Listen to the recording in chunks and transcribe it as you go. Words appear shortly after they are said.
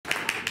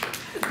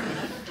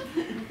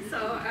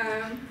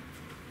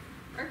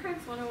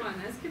Archives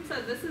 101. As Kim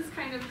said, this has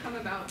kind of come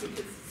about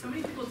because so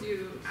many people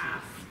do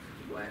ask,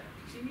 what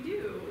do you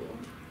do?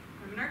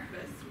 I'm an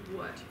archivist.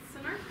 What's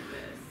an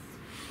archivist?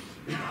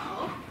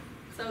 Well,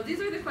 so these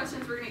are the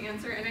questions we're going to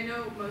answer, and I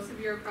know most of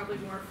you are probably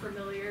more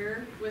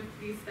familiar with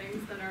these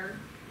things than our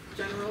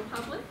general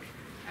public,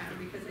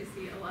 because I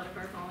see a lot of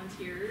our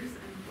volunteers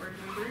and board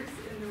members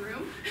in the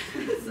room.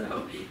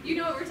 So you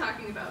know what we're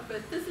talking about,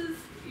 but this is,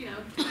 you know,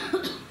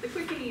 the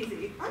quick and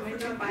easy. I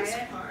forgot this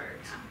part.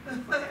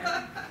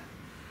 Yeah.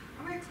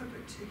 I'm going to clip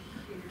it to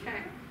here.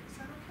 Okay. Is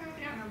that okay?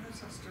 Yeah. No,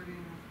 that's not starting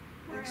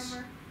out.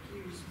 Wherever.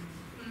 Excuse me.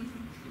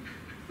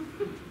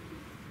 Mm-hmm.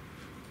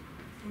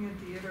 Being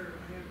a theater,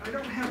 I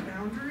don't have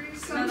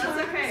boundaries No, sometimes.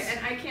 that's okay,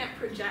 and I can't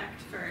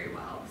project very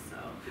well, so.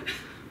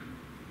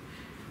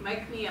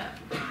 Mic me up.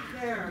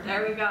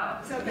 There we go.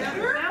 Is that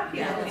better? Now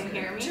people can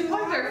hear me. Too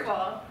loud?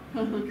 Wonderful.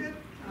 Good.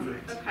 All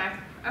right. Okay,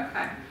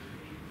 okay.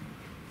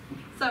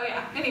 So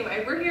yeah,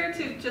 anyway, we're here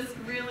to just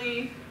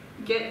really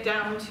get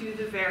down to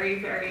the very,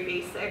 very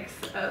basics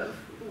of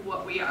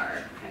what we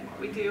are and what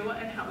we do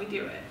and how we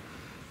do it.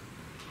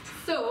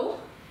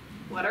 So,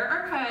 what are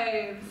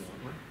archives?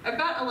 I've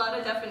got a lot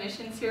of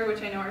definitions here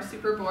which I know are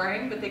super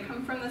boring, but they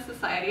come from the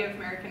Society of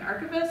American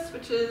Archivists,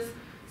 which is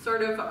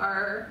sort of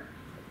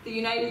the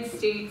United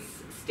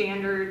States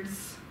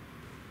standards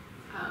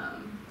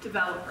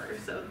developer.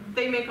 So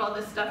they make all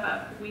this stuff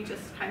up, we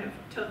just kind of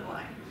toe the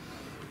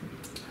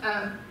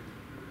line.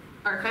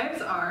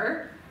 Archives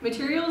are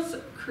materials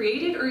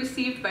created or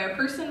received by a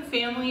person,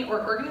 family,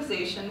 or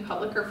organization,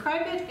 public or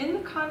private, in the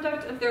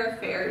conduct of their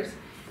affairs,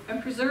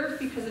 and preserved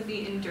because of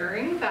the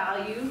enduring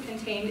value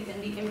contained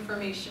in the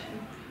information,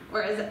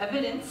 or as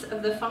evidence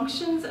of the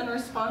functions and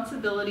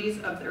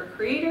responsibilities of their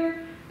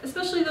creator,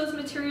 especially those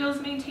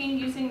materials maintained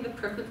using the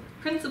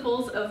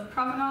principles of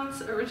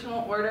provenance,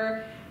 original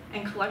order,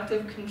 and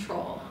collective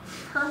control.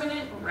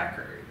 Permanent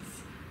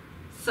records.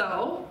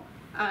 So,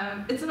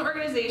 it's an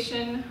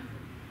organization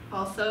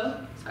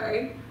also,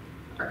 sorry,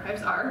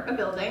 archives are a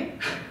building,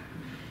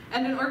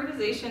 and an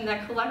organization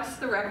that collects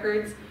the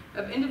records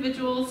of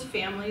individuals,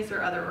 families,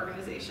 or other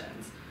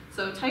organizations.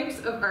 So types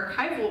of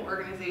archival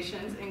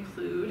organizations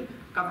include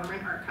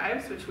government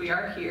archives, which we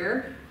are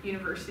here,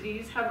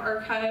 universities have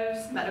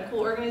archives, medical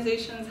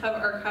organizations have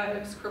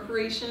archives,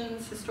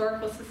 corporations,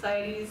 historical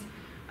societies,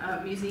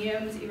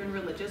 museums, even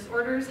religious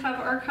orders have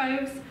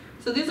archives.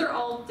 So these are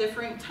all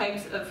different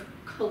types of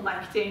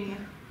collecting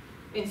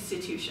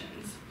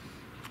institutions.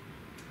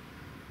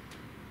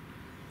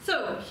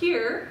 So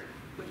here,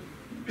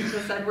 as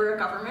I said, we're a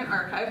government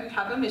archive. We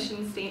have a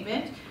mission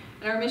statement,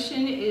 and our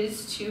mission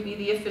is to be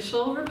the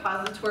official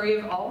repository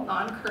of all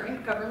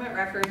non-current government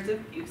records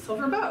of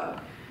Butte-Silver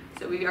Bow.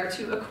 So we are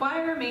to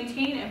acquire,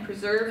 maintain, and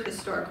preserve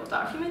historical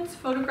documents,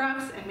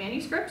 photographs, and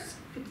manuscripts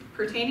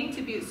pertaining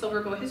to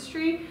Butte-Silver Bow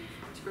history,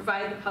 to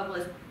provide the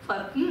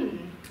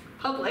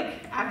public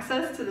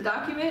access to the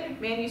document,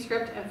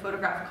 manuscript, and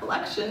photograph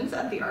collections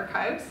at the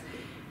archives,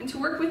 and to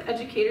work with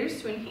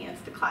educators to enhance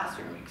the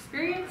classroom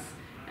experience,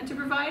 and to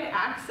provide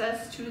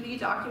access to the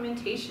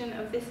documentation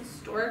of the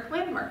historic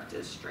landmark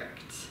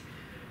district.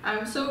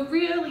 So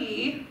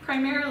really,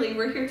 primarily,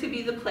 we're here to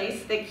be the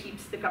place that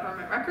keeps the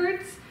government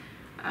records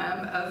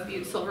of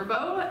Butte-Silver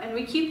Bow, and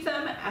we keep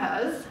them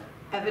as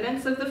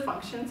evidence of the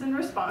functions and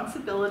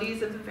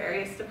responsibilities of the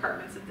various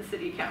departments of the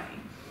city-county.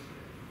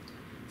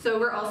 So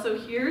we're also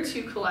here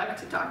to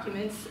collect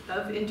documents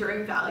of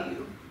enduring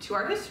value to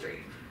our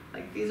history.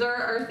 Like, these are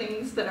our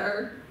things that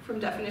are from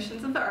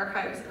definitions of the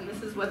archives, and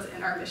this is what's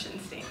in our mission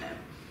statement.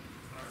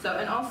 So,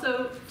 and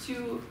also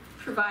to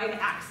provide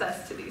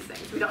access to these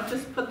things. We don't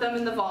just put them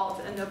in the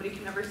vault and nobody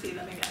can ever see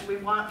them again. We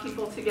want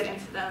people to get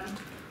into them.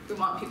 We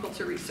want people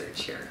to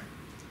research here.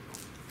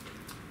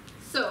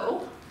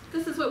 So,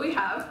 this is what we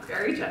have,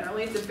 very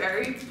generally. It's a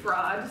very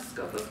broad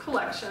scope of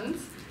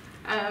collections.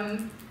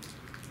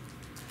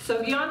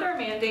 So beyond our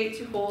mandate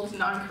to hold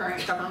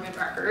non-current government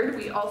record,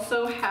 we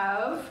also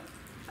have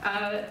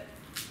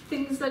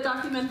things that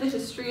document the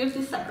history of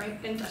the Second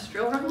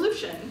Industrial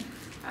Revolution,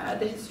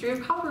 the history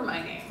of copper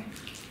mining,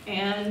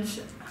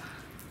 and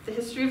the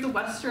history of the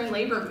Western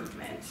labor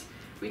movement.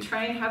 We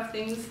try and have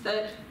things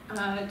that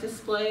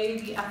display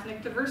the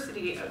ethnic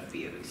diversity of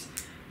Butte.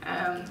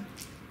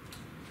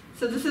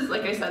 So this is,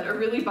 like I said, a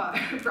really broad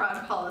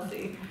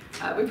policy.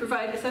 We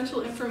provide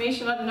essential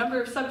information on a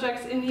number of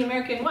subjects in the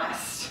American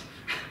West,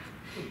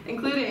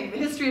 including the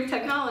history of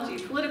technology,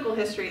 political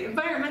history,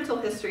 environmental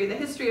history, the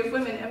history of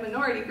women and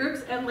minority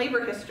groups, and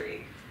labor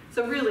history.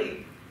 So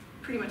really,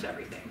 pretty much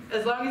everything.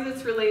 As long as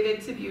it's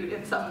related to Butte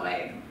in some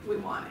way, we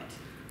want it.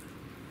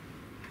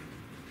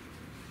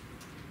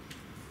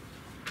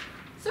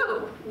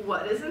 So,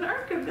 what is an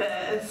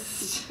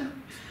archivist?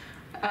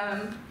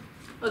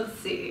 Let's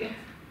see.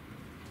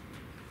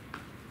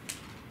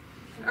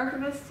 An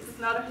archivist is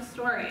not a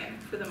historian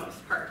for the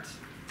most part.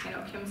 I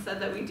know Kim said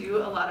that we do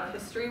a lot of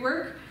history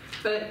work,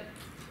 but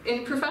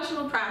in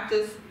professional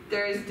practice,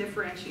 there is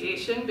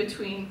differentiation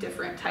between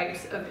different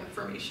types of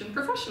information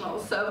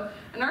professionals. So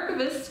an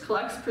archivist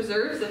collects,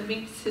 preserves, and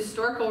makes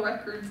historical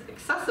records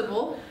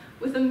accessible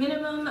with a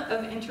minimum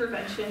of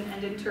intervention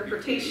and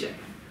interpretation.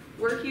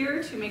 We're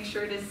here to make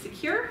sure it is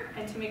secure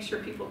and to make sure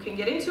people can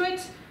get into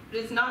it, but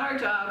it's not our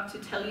job to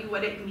tell you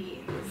what it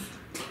means.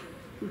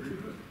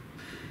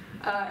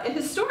 A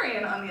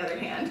historian, on the other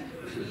hand,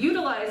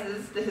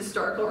 utilizes the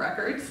historical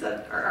records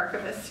that our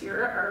archivists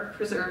here are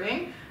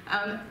preserving,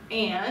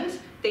 and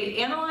they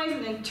analyze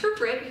and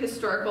interpret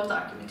historical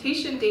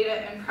documentation,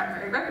 data, and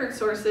primary record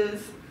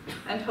sources,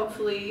 and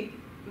hopefully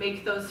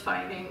make those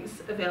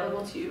findings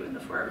available to you in the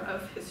form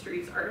of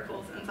histories,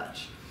 articles, and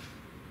such.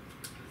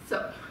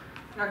 So,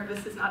 an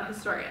archivist is not a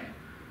historian.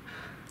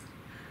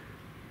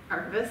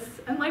 Archivists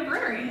and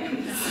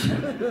librarians.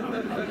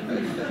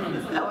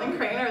 Ellen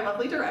Crane, our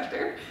lovely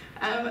director.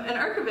 An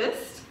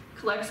archivist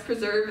collects,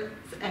 preserves,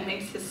 and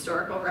makes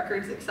historical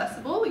records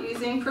accessible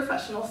using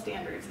professional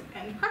standards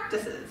and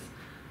practices.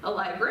 A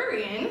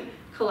librarian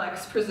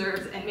collects,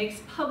 preserves, and makes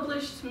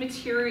published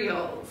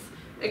materials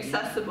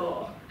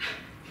accessible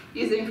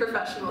using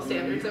professional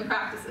standards and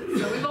practices.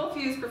 So we both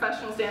use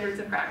professional standards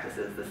and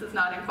practices. This is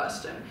not in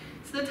question.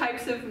 It's the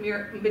types of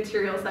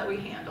materials that we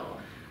handle.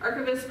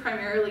 Archivists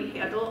primarily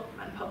handle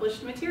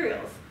unpublished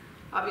materials.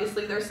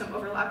 Obviously, there's some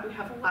overlap. We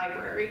have a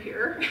library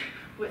here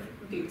with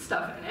Butte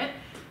stuff in it,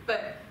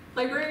 but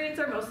librarians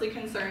are mostly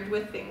concerned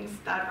with things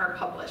that are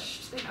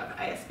published. They have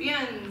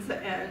ISBNs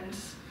and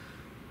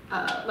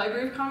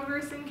Library of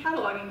Congress and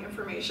cataloging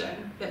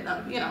information in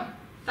them, you know,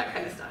 that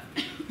kind of stuff.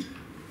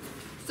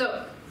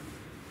 So,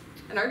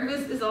 an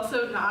archivist is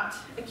also not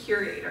a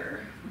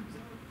curator.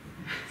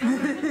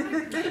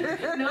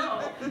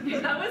 No,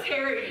 that was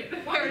Harriet.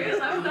 Harriet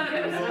left that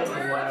in. With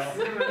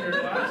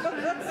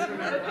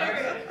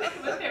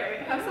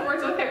Harriet. Have some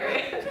words with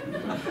Harriet.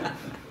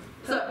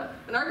 So,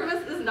 an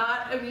archivist is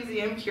not a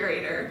museum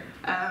curator.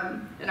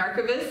 An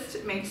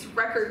archivist makes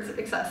records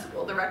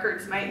accessible. The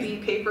records might be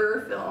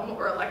paper, film,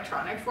 or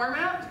electronic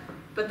format,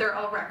 but they're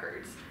all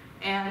records.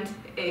 And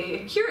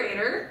a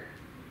curator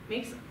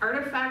makes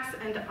artifacts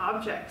and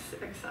objects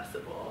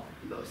accessible,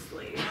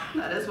 mostly.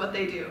 That is what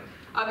they do.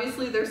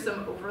 Obviously, there's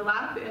some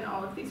overlap in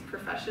all of these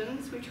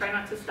professions. We try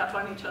not to step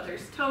on each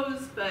other's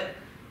toes, but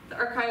the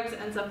archives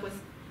ends up with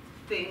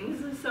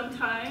things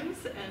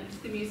sometimes, and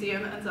the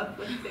museum ends up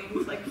with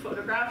things like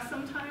photographs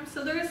sometimes,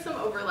 so there is some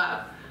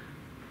overlap.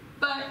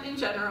 But in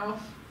general,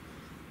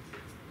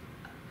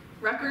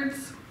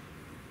 records,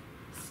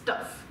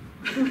 stuff.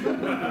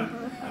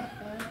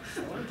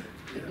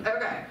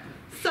 Okay,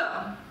 so,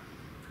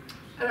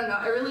 I don't know,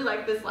 I really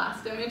like this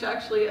last image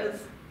actually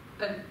as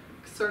a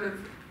sort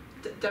of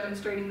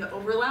demonstrating the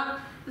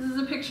overlap. This is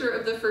a picture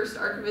of the first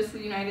archivist of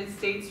the United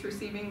States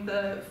receiving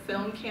the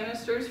film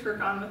canisters for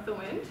Gone with the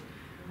Wind.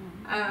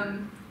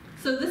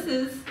 So this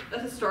is a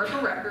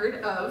historical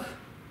record of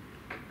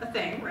a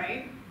thing,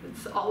 right?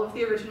 It's all of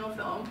the original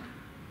film,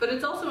 but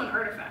it's also an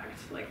artifact.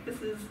 Like,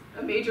 this is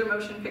a major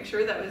motion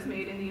picture that was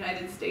made in the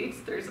United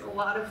States. There's a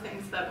lot of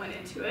things that went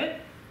into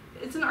it.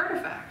 It's an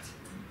artifact,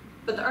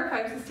 but the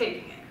archives is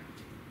taking it.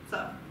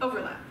 So,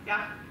 overlap,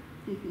 yeah?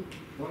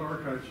 What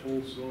archives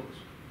holds those?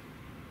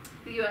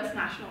 The U.S.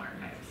 National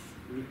Archives.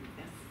 Really?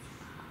 Yes.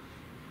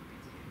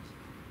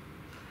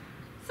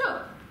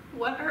 So,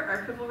 what are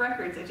archival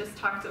records? I just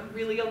talked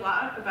really a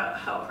lot about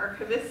how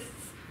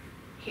archivists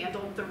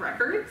handled the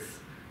records.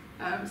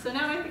 So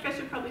now I think I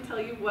should probably tell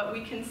you what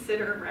we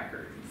consider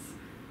records.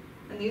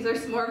 And these are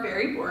some more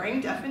very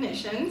boring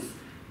definitions.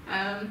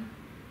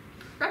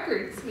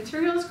 Records,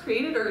 materials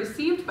created or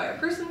received by a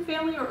person,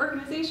 family, or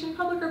organization,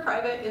 public or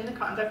private, in the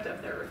conduct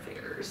of their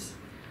affairs.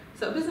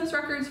 So business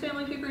records,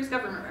 family papers,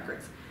 government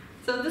records.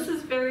 So this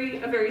is a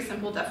very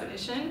simple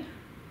definition,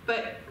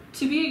 but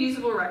to be a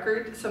usable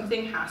record,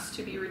 something has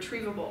to be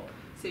retrievable.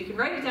 So you can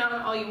write it down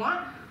all you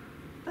want,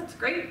 that's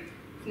great.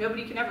 If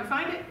nobody can ever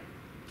find it,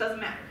 doesn't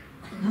matter.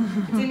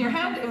 It's in your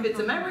head, if it's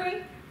a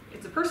memory,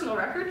 it's a personal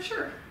record,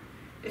 sure.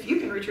 If you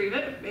can retrieve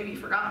it, maybe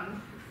you've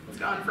forgotten, it's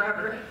gone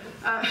forever.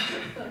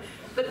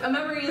 But a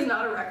memory is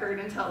not a record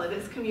until it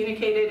is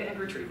communicated and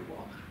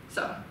retrievable.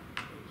 So,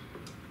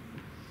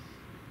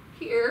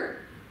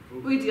 here,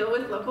 we deal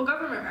with local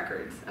government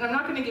records. And I'm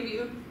not going to give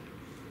you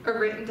a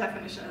written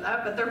definition of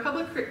that, but they're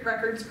public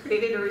records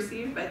created or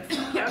received by the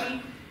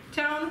county,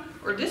 town,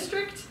 or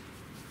district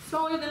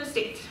smaller than a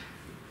state.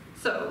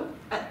 So,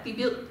 at the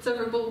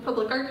Butte-Silver Bow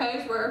Public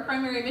Archives, where our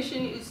primary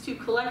mission is to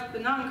collect the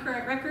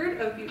non-current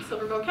record of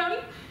Butte-Silver Bow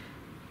County,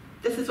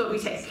 this is what we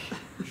take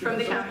from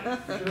the county.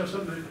 You should have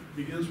something that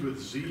begins with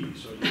Z,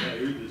 so you got A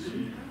to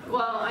Z.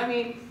 Well, I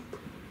mean,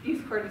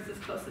 youth court is as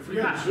close as we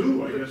got.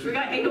 Zoo, I guess. We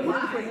got A to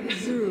Y.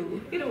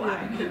 Zoo. A to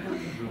Y.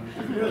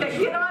 Okay,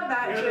 get on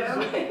that,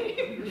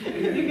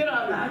 Jim. You get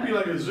on that. It'd be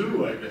like a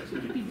zoo, I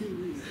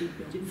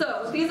guess.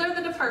 So these are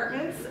the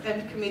departments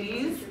and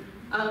committees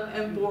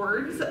and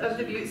boards of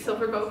the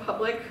Butte-Silver Bow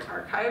Public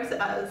Archives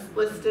as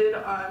listed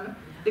on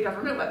the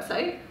government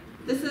website.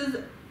 This is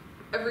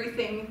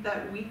everything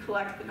that we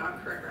collect the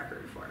non-current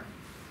record for.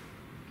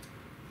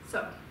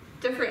 So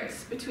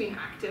Difference between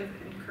active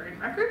and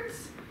current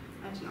records,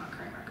 and not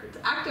current records.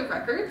 Active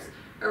records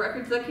are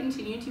records that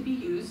continue to be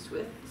used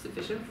with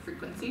sufficient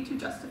frequency to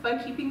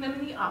justify keeping them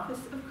in the office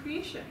of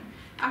creation.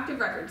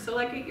 Active records, so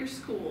like at your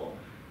school,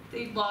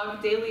 they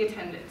log daily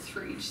attendance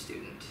for each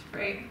student,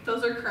 right?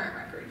 Those are current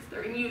records.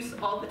 They're in use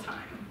all the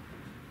time.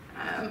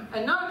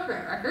 A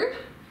non-current record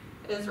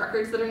is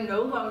records that are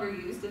no longer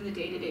used in the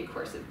day-to-day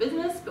course of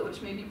business, but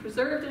which may be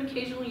preserved and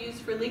occasionally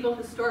used for legal,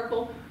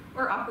 historical,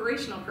 or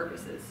operational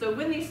purposes. So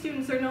when these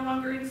students are no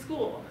longer in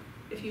school,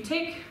 if you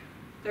take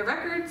their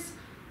records,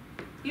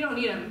 you don't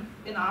need them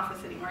in the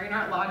office anymore. You're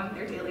not logging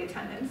their daily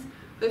attendance.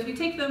 But if you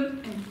take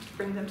them and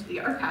bring them to the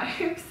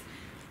archives,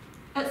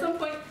 at some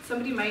point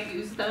somebody might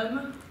use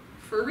them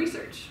for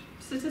research,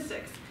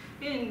 statistics.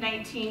 In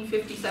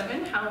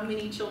 1957, how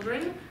many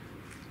children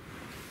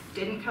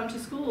didn't come to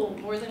school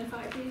more than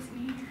 5 days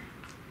in a year?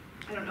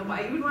 I don't know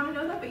why you would want to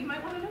know that, but you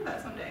might want to know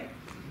that someday.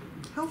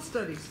 Health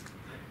studies.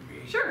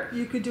 Sure.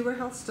 You could do a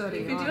health study.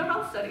 You could do a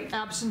health study.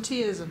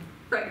 Absenteeism.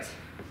 Right.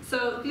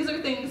 So these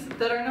are things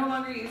that are no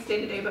longer used day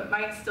to day, but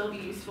might still be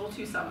useful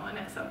to someone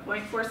at some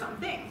point for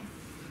something.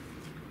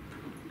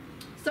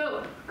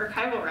 So,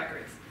 archival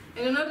records.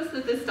 And you'll notice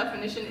that this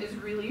definition is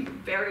really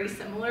very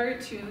similar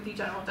to the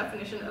general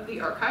definition of the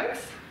archives.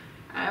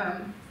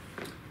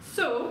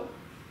 So,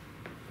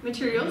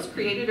 materials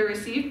created or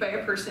received by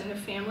a person, a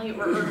family,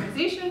 or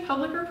organization,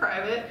 public or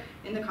private,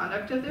 in the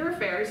conduct of their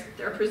affairs,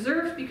 they're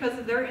preserved because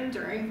of their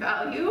enduring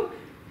value,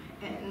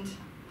 and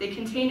they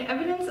contain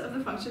evidence of the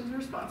functions and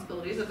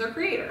responsibilities of their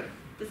creator.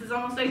 This is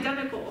almost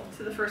identical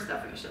to the first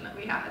definition that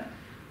we had.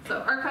 So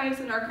archives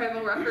and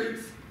archival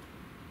records,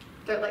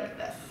 they're like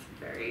this,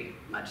 very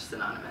much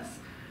synonymous.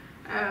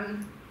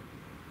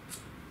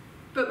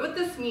 But what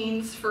this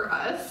means for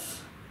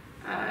us,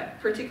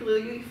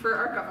 particularly for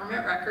our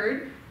government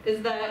record,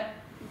 is that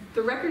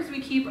the records we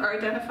keep are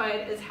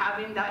identified as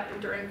having that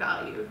enduring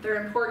value.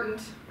 They're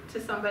important to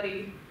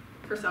somebody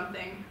for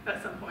something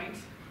at some point.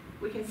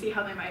 We can see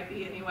how they might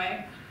be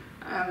anyway.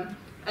 And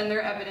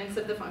they're evidence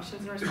of the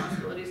functions and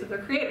responsibilities of their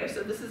creator.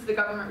 So this is the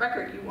government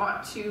record. You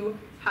want to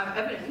have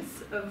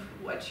evidence of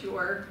what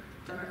your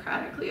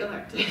democratically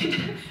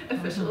elected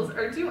officials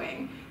are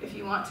doing. If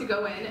you want to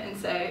go in and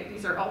say,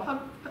 these are all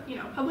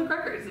public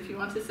records, if you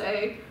want to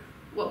say,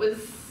 what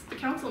was the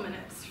council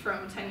minutes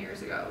from 10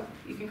 years ago,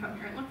 you can come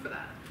here and look for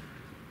that.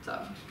 So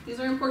these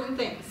are important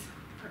things,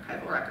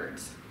 archival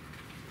records.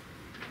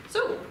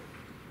 So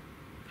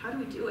how do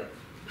we do it?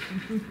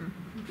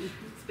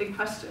 It's a big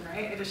question,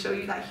 right? I just show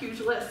you that huge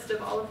list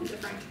of all of the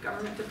different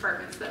government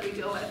departments that we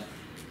deal with.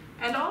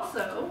 And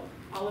also,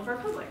 all of our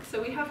public.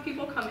 So we have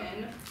people come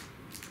in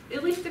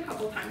at least a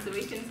couple times a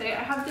week and say,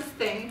 I have this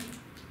thing.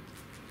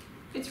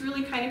 It's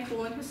really kind of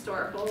cool and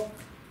historical.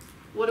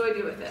 What do I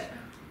do with it?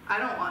 I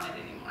don't want it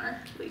anymore.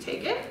 Will you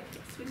take it?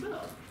 Yes, we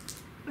will.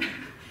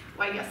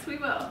 Why, yes, we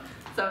will.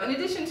 So in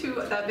addition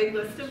to that big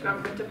list of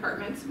government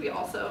departments, we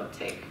also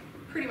take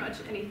pretty much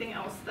anything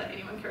else that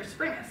anyone cares to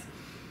bring us.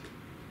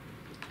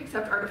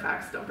 Except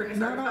artifacts. Don't bring us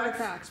Not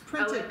artifacts.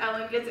 Printed.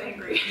 Ellen gets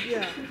angry.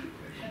 Yeah.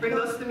 Bring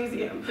those to the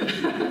museum.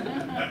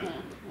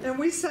 And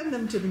we send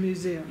them to the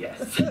museum.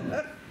 Yes.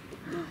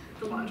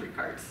 The laundry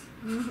carts.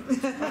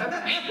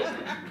 Okay.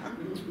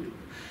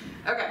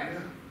 Okay.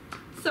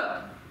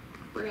 So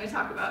we're going to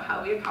talk about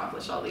how we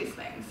accomplish all these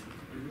things.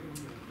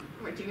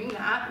 We're doing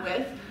that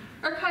with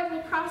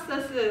archival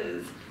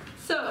processes.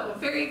 So,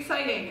 very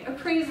exciting.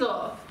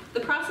 Appraisal. The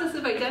process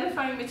of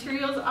identifying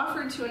materials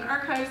offered to an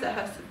archive that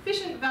have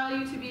sufficient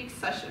value to be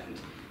accessioned.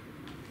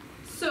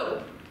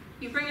 So,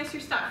 you bring us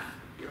your stuff,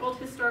 your old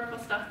historical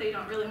stuff that you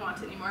don't really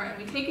want anymore, and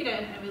we take it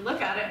in and we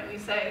look at it and we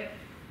say,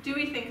 do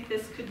we think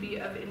this could be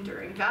of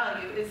enduring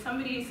value? Is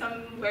somebody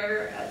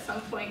somewhere at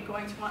some point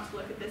going to want to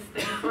look at this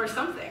thing for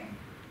something?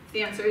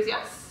 The answer is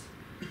yes.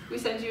 We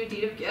send you a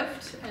deed of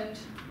gift, and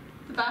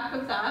the back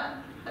of that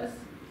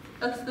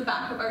that's the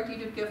back of our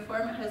deed of gift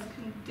form. It has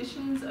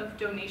conditions of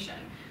donation.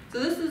 So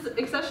this is,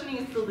 accessioning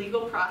is the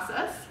legal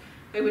process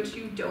by which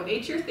you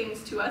donate your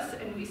things to us,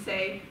 and we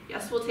say,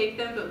 yes, we'll take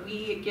them, but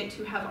we get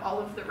to have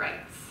all of the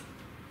rights.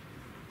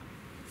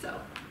 So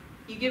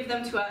you give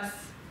them to us,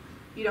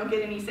 you don't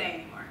get any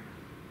say anymore.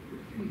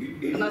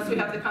 Unless we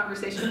have the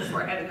conversation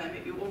beforehand, and then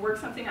maybe we'll work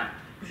something out.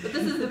 But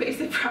this is the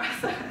basic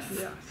process.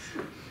 Yes.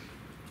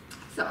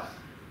 So,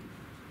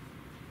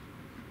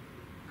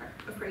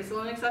 appraisal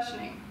and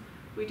accessioning.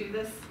 We do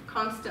this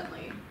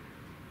constantly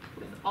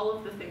with all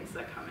of the things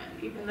that come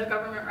in, even the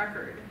government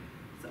record.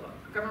 So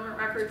government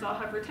records all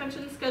have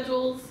retention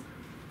schedules.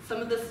 Some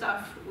of the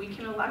stuff we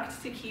can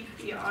elect to keep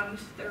beyond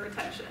their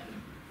retention.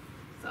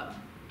 So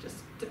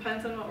just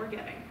depends on what we're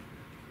getting.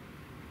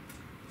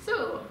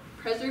 So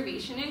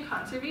preservation and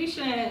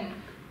conservation.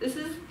 This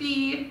is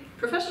the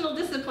professional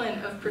discipline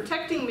of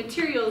protecting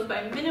materials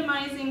by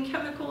minimizing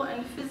chemical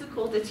and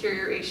physical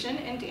deterioration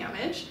and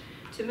damage,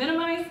 to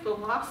minimize the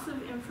loss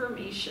of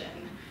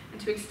information, and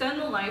to extend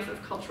the life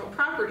of cultural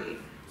property.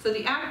 So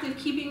the act of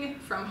keeping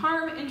from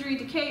harm, injury,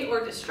 decay,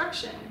 or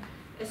destruction,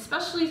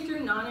 especially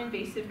through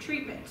non-invasive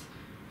treatment.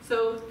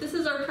 So this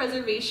is our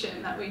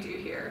preservation that we do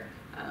here.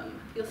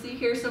 You'll see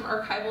here some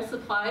archival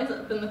supplies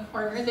up in the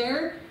corner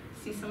there.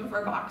 See some of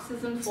our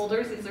boxes and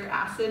folders. These are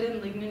acid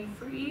and lignin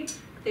free.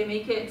 They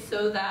make it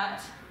so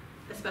that,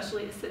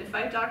 especially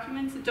acidified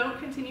documents, don't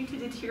continue to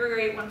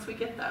deteriorate once we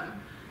get them.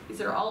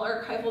 These are all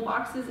archival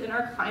boxes in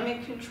our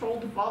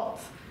climate-controlled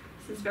vault.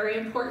 This is very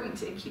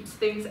important. It keeps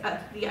things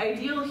at the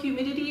ideal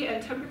humidity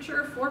and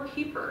temperature for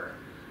paper.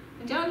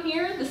 And down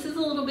here, this is a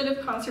little bit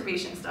of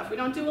conservation stuff. We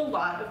don't do a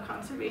lot of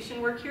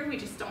conservation work here. We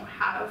just don't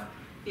have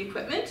the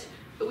equipment.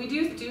 But we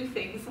do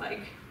things like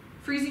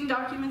freezing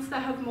documents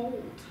that have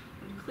mold,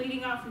 and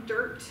cleaning off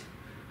dirt,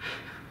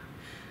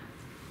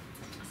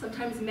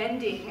 sometimes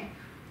mending.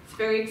 It's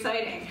very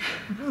exciting.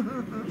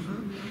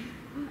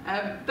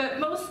 But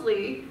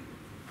mostly,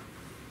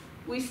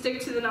 we stick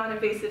to the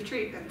non-invasive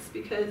treatments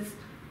because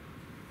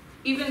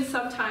even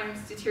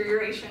sometimes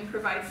deterioration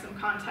provides some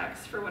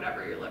context for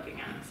whatever you're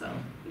looking at. So,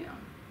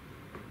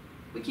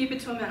 we keep it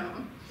to a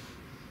minimum.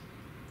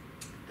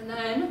 And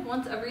then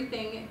once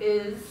everything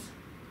is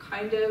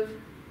kind of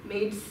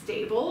made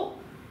stable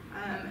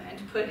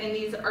and put in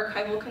these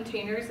archival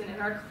containers and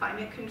in our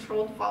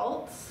climate-controlled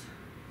vaults,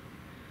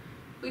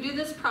 we do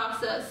this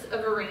process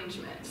of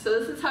arrangement. So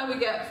this is how we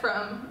get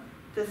from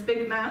this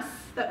big mess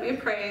that we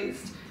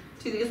appraised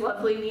to these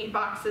lovely, neat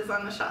boxes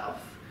on the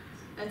shelf.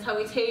 And it's how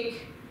we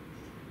take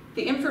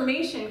the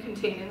information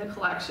contained in the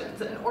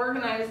collections and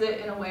organize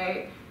it in a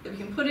way that we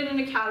can put it in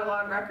a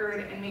catalog record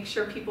and make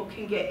sure people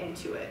can get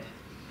into it.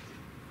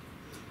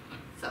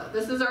 So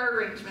this is our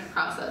arrangement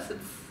process.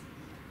 It's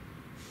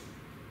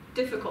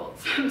difficult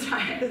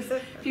sometimes.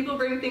 People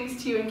bring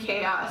things to you in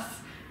chaos,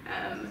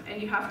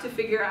 and you have to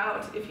figure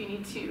out if you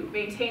need to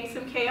maintain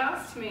some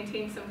chaos to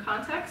maintain some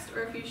context,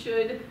 or if you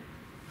should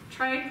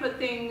try and put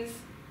things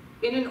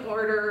in an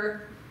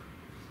order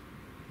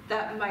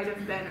that might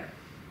have been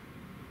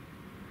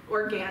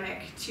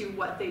organic to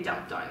what they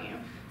dumped on you.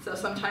 So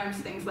sometimes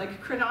things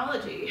like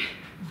chronology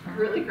are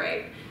really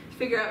great.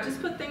 Figure out, just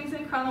put things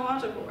in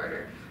chronological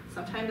order.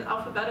 Sometimes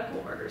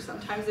alphabetical order,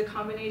 sometimes a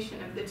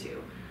combination of the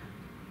two.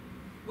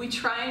 We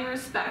try and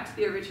respect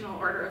the original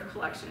order of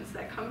collections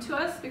that come to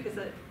us because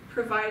it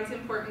provides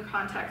important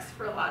context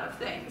for a lot of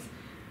things.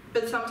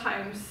 But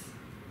sometimes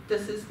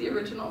this is the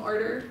original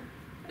order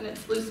and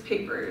it's loose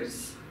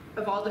papers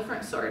of all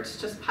different sorts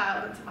just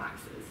piled into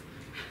boxes.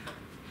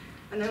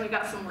 And then we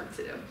got some work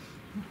to do.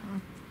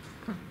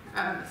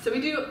 So we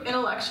do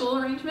intellectual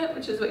arrangement,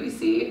 which is what you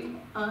see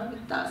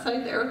on that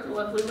side there with the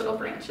lovely little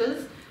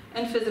branches,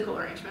 and physical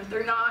arrangement.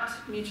 They're not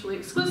mutually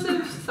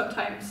exclusive.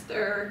 Sometimes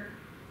they're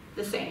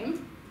the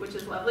same, which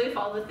is lovely. If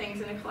all the things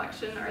in a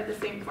collection are the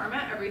same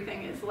format,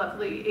 everything is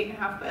lovely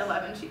 8.5 by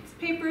 11 sheets of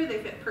paper.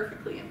 They fit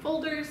perfectly in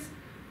folders.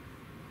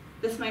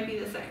 This might be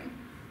the same.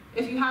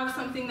 If you have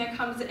something that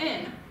comes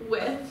in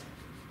with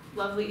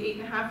lovely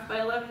 8.5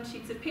 by 11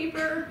 sheets of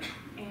paper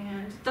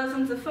and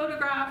dozens of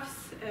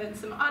photographs and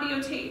some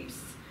audio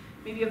tapes,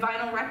 maybe a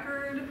vinyl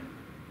record,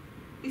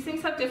 these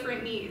things have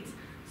different needs.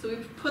 So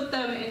we've put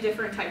them in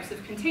different types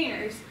of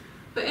containers.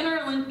 But in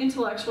our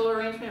intellectual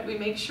arrangement, we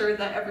make sure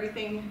that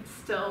everything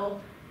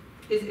still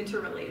is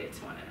interrelated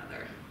to one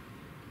another.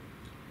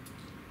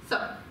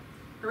 So,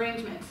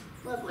 arrangement,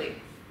 lovely.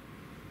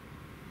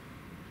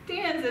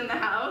 Dan's in the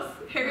house.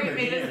 Harriet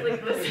made us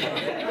leave this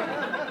in.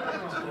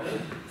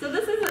 So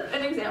this is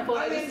an example.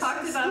 I just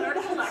talked about our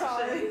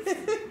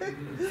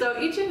collections. So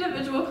each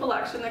individual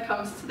collection that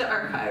comes to the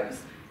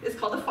archives is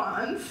called a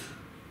fonds.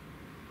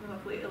 A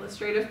lovely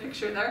illustrative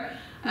picture there.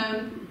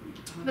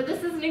 But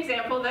this is an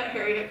example that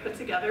Harriet put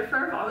together for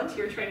our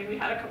volunteer training we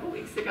had a couple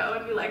weeks ago,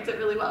 and we liked it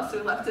really well, so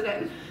we left it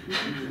in.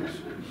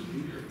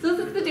 So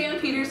this is the Dan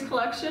Peters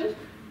collection,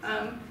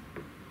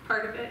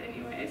 part of it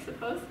anyway, I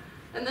suppose.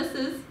 And this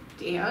is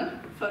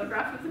Dan,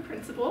 photograph of the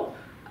principal.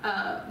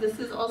 This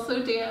is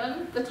also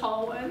Dan, the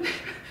tall one,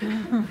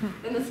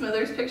 in the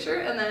Smithers picture,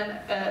 and then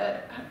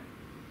an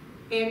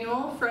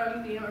annual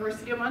from the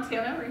University of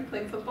Montana where he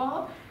played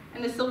football,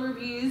 and a Silver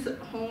Bees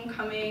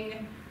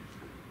homecoming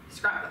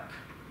scrapbook.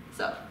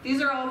 So these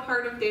are all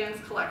part of Dan's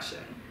collection.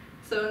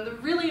 So the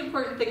really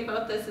important thing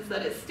about this is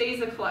that it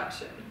stays a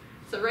collection.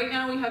 So right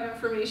now we have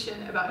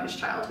information about his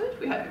childhood,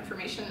 we have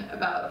information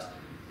about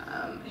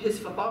his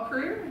football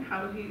career and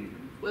how he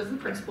was the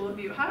principal of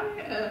Butte High,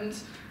 and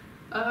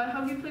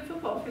how he played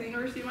football for the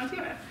University of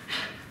Montana.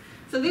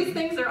 So these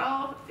things are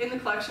all in the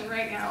collection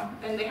right now,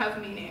 and they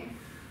have meaning.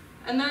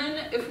 And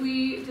then if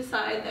we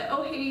decide that,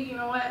 oh hey, you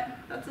know what,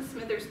 that's a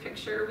Smithers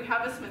picture, we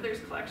have a Smithers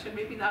collection,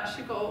 maybe that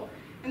should go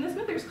in the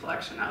Smithers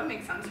collection. That would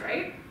make sense,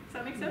 right? Does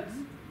that make sense?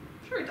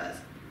 Sure it does.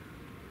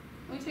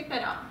 Let me take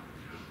that out.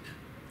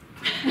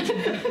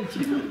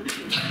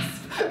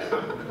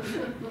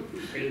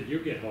 You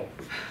get help.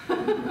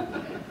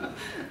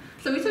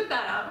 So we took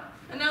that out,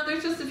 and now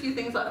there's just a few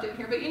things left in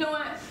here, but you know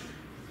what?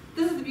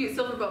 This is the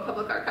Butte-Silver Bow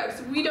Public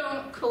Archives. We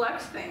don't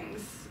collect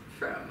things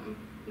from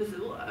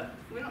Missoula.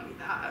 We don't need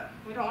that.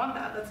 We don't want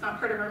that. That's not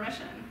part of our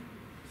mission.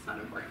 It's not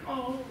important.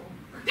 Oh.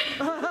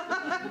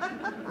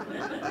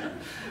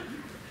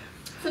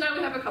 So now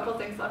we have a couple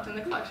things left in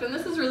the collection.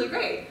 This is really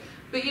great.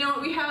 But you know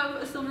what, we have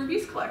a Silver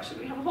Bee collection.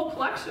 We have a whole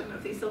collection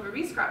of these Silver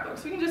Bee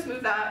scrapbooks. We can just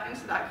move that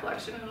into that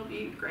collection and it'll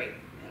be great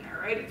in there,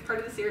 right? It's part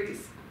of the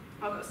series,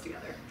 all goes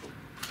together.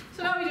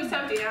 So now we just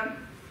have Dan.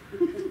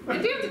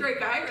 And Dan's a great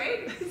guy,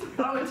 right? He's a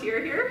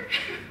volunteer here.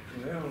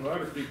 Well, a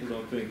lot of people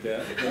don't think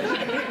that.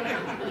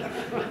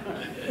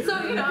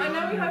 So, you know, and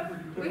now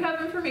we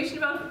have information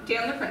about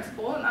Dan the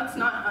principal, and that's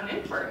not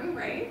unimportant,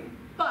 right?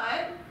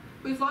 But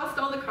we've lost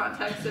all the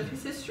context of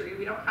his history.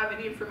 We don't have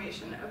any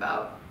information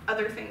about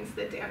other things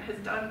that Dan has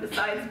done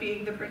besides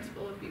being the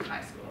principal of Butte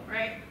High School,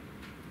 right?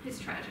 It's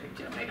tragic,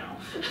 Jim, I know.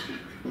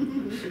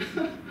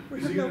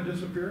 Is he gonna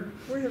disappear?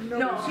 We have no.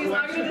 No, she's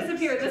not gonna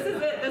disappear. This is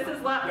it. This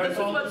is left. This That's is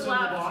all what's that's in the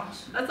left.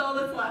 box? That's all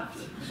that's left.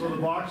 So the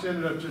box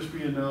ended up just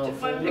being a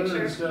Just one folder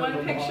picture. instead One of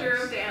a picture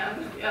box? of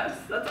Dan. Yes,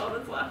 that's all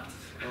that's left.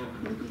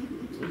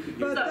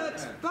 But So-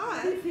 that's,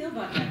 How do you feel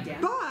about that,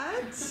 Dan? but,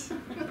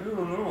 I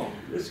don't know.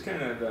 It's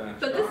kind of.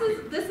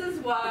 But this is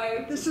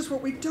why this is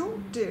what we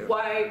don't do.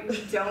 we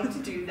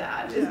don't do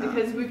that. Is Yeah.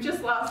 because we've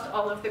just lost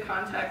all of the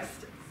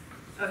context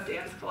of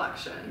Dan's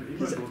collection. He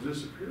might as well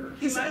disappear. His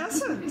He's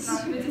essence.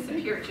 not going to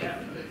disappear, Jim.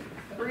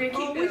 We're going to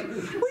keep Oh,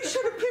 him. we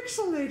should have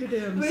pixelated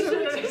him. We So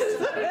should we just-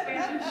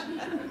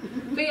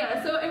 have. But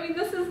yeah, so I mean,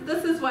 this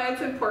is why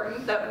it's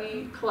important that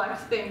we collect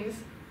things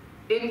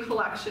in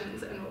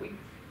collections, and what we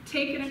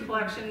take in a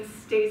collection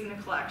stays in a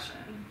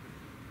collection,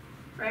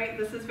 right?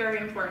 This is very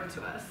important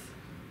to us.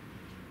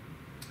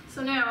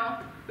 So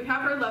now we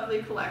have our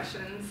lovely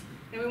collections,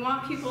 and we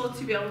want people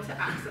to be able to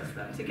access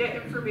them, to get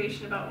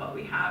information about what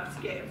we have,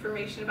 to get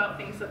information about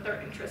things that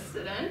they're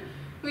interested in.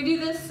 We do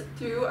this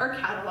through our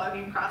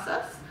cataloging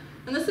process.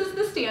 And this is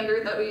the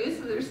standard that we use.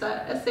 So there's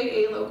that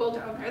SAA logo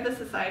down there, the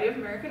Society of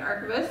American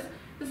Archivists.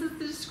 This is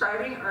the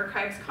Describing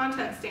Archives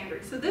Content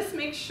Standard. So this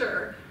makes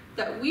sure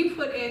that we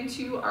put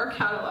into our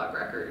catalog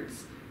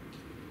records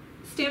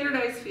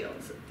standardized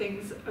fields,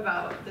 things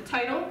about the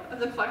title of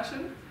the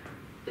collection,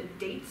 the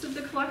dates of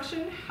the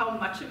collection, how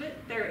much of it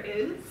there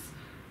is,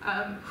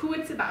 who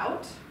it's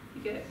about.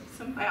 You get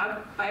some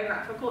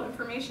biographical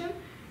information,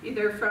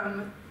 either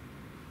from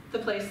the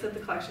place that the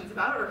collection's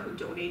about or who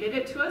donated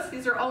it to us.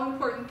 These are all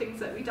important things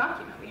that we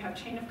document. We have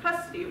chain of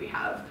custody, we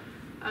have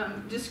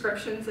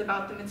descriptions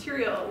about the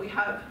material, we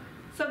have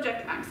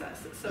subject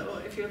access. So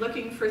if you're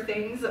looking for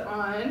things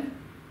on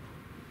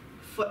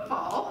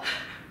football,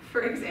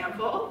 for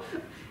example,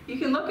 you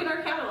can look in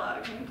our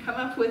catalog and come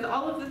up with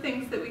all of the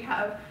things that we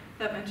have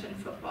that mention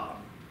football.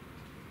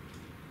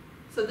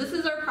 So this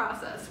is our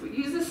process. We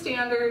use a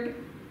standard,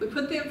 we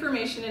put the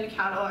information in a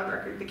catalog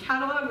record. The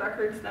catalog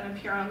records then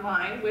appear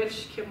online,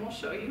 which Kim will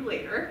show you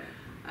later.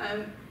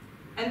 And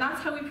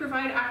that's how we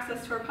provide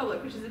access to our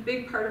public, which is a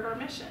big part of our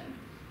mission.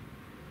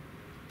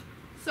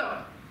 So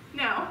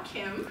now,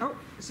 Kim, Oh,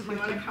 is it if you my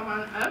want to turn? come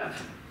on up,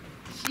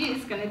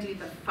 she's going to do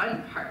the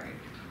fun part.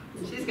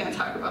 She's going to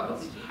talk about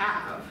what we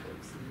have.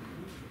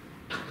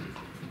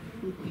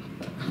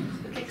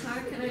 Okay,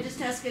 Cara, can I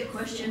just ask a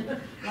question?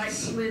 Like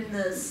when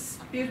the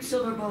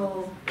Butte-Silver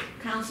Bow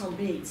Council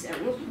meets,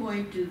 at what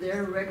point do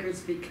their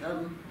records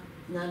become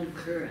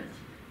non-current?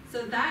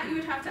 So that you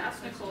would have to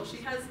ask Nicole. She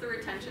has the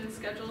retention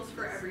schedules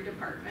for every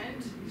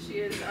department. She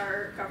is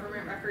our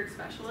government records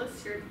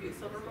specialist here at the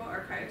Butte-Silver Bow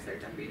Archives, our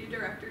deputy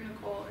director,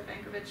 Nicole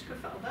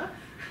Ivankovich-Kafelda.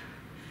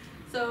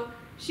 So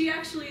she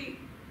actually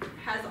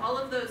has all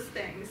of those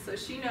things. So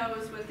she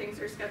knows when things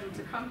are scheduled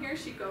to come here.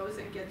 She goes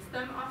and gets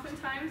them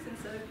oftentimes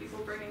instead of people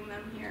bringing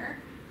them here.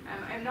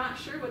 I'm not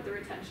sure what the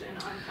retention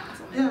on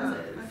council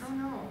minutes is. I don't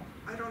know.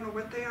 I don't know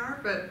what they are,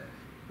 but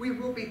we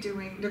will be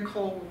doing,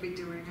 Nicole will be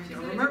doing a She's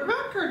gonna government do-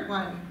 record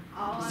one.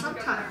 All on the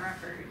Sometime. government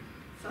record.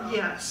 So.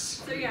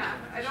 Yes. So yeah,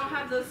 I don't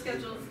have those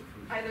schedules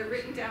either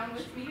written down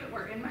with me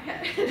or in my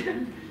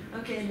head.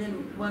 Okay, and then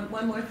one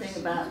more thing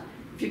about,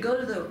 if you go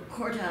to the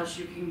courthouse,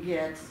 you can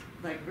get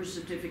like birth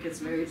certificates,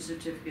 marriage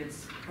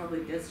certificates,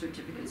 probably death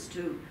certificates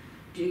too.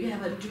 Do you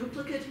have a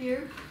duplicate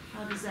here?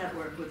 How does that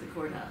work with the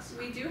courthouse?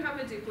 We do have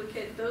a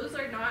duplicate. Those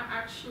are not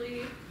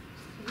actually,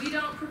 we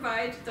don't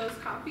provide those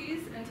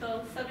copies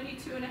until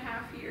 72 and a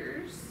half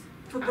years.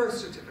 For birth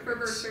certificates. For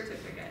birth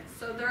certificates.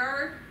 So there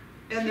are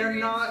And they're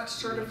periods- not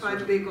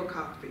certified legal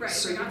copies. Right,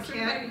 So they're you not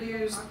certified can't legal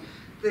use,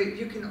 copies.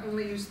 you can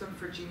only use them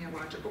for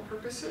genealogical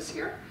purposes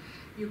here.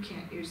 You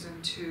can't use them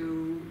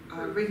to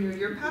renew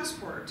your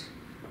passport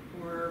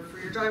or for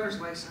your driver's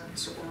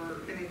license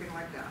or anything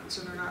like that.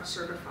 So they're not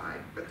certified,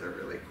 but they're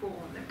really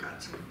cool and they've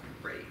got some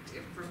great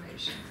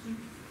information.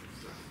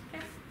 So,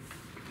 Okay.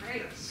 All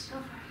right. yes.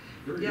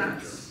 Very good,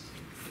 Yes.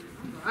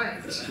 All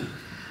right.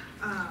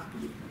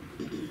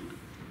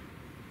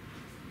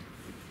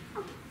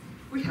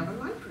 We have a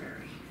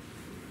library.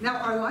 Now,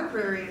 our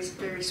library is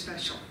very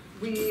special.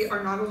 We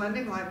are not a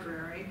lending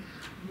library.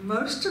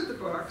 Most of the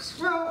books,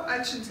 well,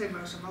 I shouldn't say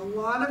most of them, a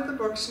lot of the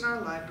books in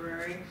our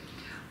library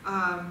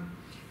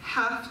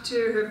have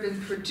to have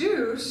been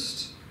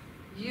produced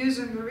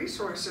using the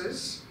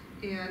resources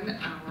in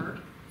our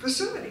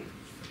facility.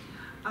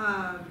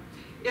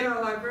 In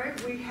our library,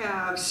 we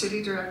have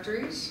city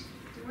directories.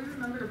 Do we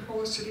remember to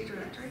pull a city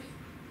directory?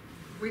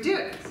 We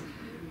did.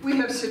 We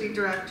have city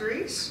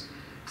directories.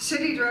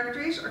 City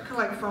directories are kind of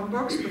like phone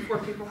books before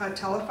people had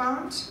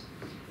telephones,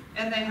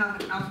 and they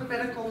have an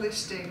alphabetical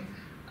listing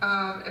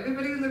of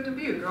everybody who lived in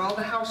Butte, or all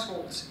the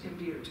households in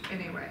Butte,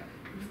 anyway.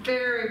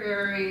 Very,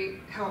 very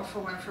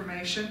helpful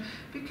information,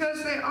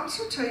 because they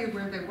also tell you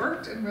where they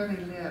worked and where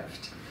they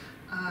lived.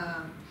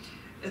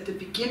 At the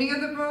beginning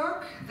of the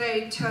book,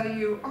 they tell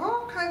you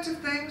all kinds of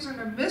things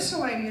under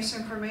miscellaneous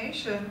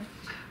information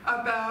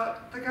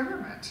about the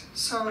government.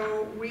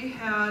 So we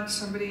had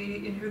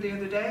somebody in here the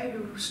other day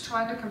who was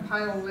trying to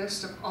compile a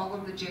list of all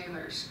of the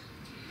jailers.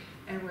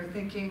 And we're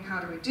thinking, how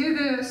do we do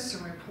this?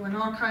 And we're pulling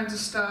all kinds of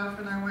stuff.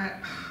 And I went,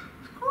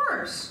 of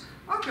course,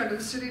 I'll go to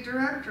the city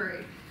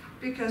directory,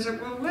 because it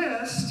will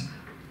list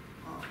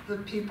the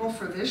people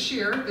for this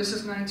year. This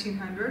is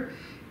 1900.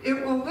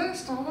 It will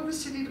list all of the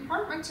city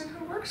departments and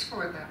who works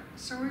for them.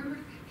 So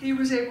he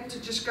was able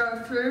to just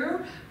go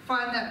through,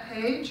 find that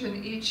page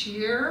in each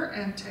year,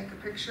 and take a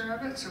picture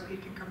of it so he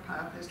can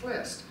compile his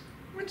list,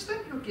 which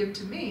then he'll give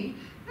to me,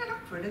 and I'll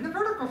put in the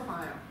vertical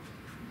file.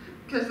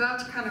 Because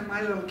that's kind of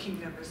my little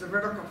kingdom, is the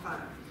vertical file.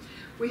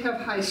 We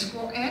have high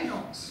school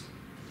annuals.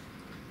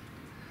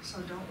 So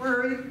don't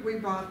worry, we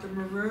bought the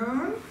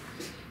maroon,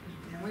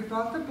 and we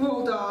bought the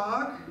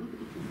bulldog,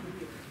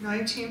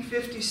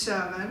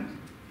 1957.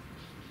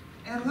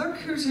 And look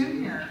who's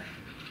in here.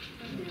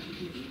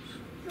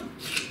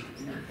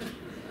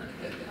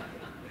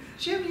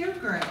 Jim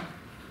Ugreen.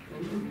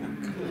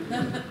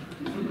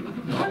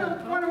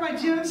 One of my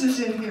Jims is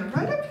in here,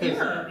 right up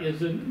here. That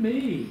isn't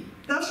me.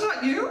 That's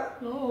not you?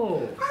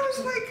 No. I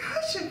was like,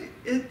 gosh,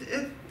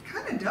 it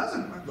kind of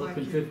doesn't look Look like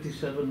in you.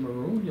 57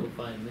 maroon, you'll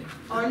find me.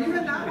 Are you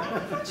in that one? I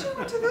thought you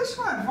went to this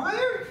one. Why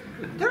are,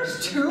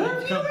 there's two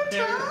of you in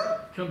town?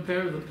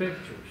 Compare the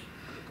pictures.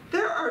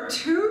 There are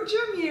two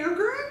Jim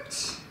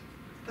Ugreens?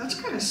 That's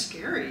kind of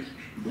scary.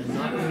 They're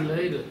not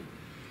related.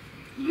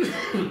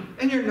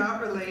 And you're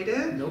not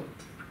related? Nope.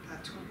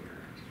 That's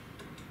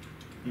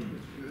weird.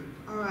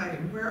 All right,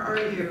 where are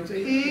you?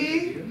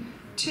 P,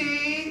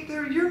 T,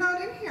 there, you're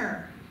not in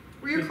here.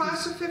 Were you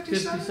class of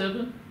 57?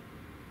 57?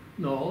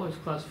 No, it's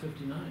class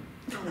 59.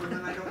 Oh, well,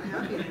 then I don't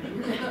have you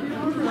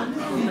anymore.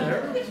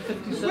 There, it's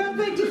 57. Well,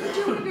 they did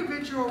do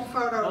individual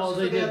photos Oh, for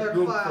they the did other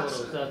group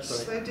classes. photos,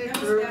 that's right. They did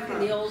That was group back in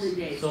the photos. olden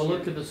days. So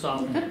look at the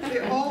sophomore.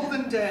 The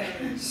olden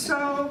days.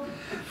 So,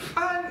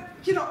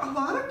 you know, a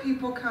lot of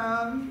people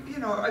come, you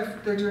know,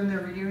 if they're doing their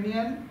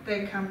reunion,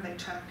 they come, they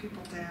track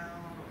people down,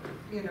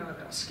 or, you know,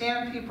 they'll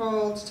scan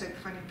people to take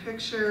funny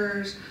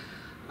pictures.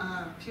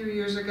 A few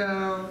years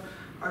ago,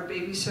 our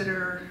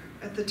babysitter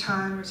at the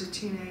time was a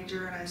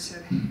teenager, and I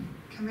said,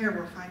 come here,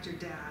 we'll find your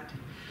dad.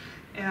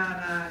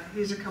 And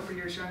he's a couple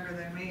years younger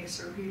than me,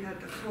 so he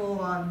had the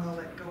full-on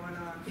mullet going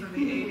on from the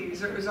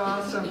 80s. It was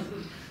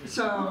awesome.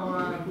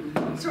 So,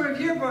 so in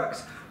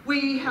yearbooks,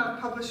 we have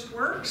published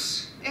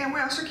works, and we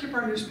also keep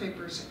our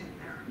newspapers in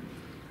there.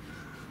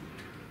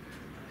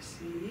 Let's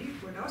see,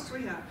 what else do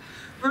we have?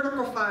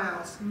 Vertical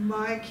files,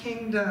 my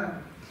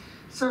kingdom.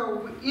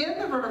 So in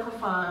the vertical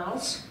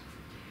files,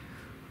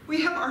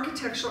 we have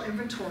architectural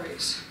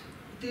inventories.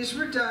 These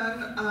were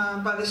done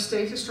by the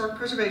State Historic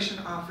Preservation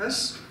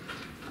Office.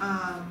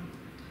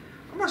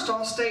 Almost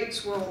all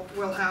states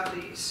will have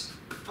these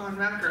on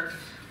record.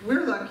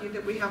 We're lucky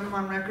that we have them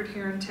on record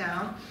here in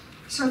town.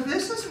 So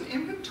this is an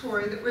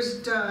inventory that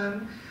was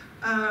done,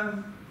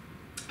 an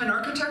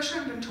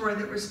architectural inventory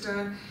that was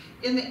done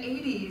in the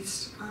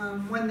 80s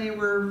when they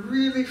were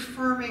really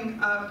firming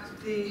up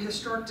the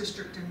historic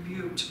district in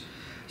Butte.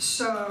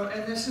 So,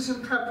 and this is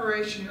in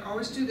preparation. You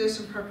always do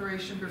this in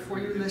preparation before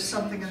you list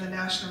something in the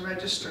National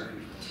Register.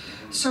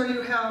 So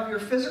you have your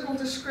physical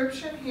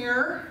description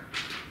here,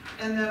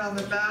 and then on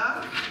the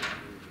back,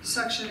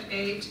 section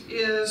 8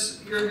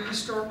 is your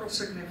historical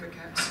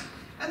significance.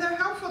 And they're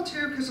helpful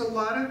too, because a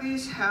lot of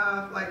these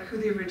have like who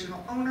the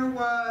original owner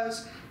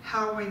was,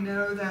 how we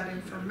know that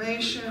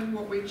information,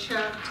 what we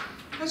checked.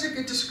 There's a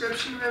good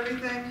description of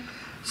everything.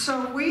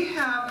 So we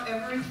have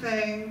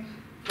everything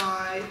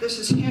by, this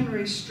is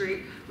Henry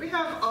Street. We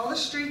have all the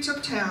streets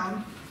of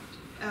town,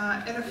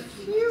 and a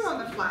few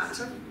on the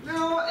flats.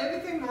 No,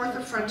 everything north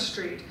of Front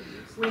Street.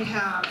 We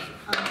have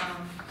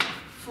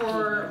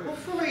for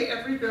hopefully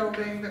every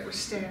building that was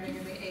standing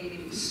in the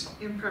 80s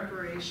in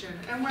preparation,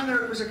 and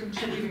whether it was a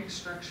contributing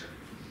structure.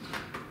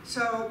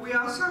 So we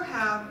also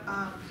have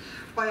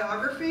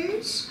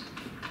biographies.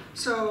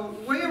 So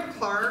William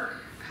Clark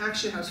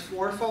actually has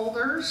 4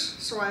 folders.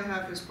 So I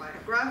have his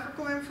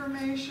biographical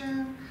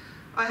information.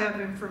 I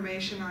have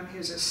information on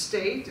his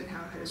estate and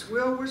how his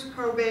will was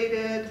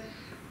probated.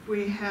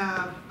 We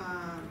have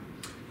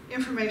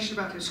information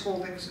about his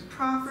holdings and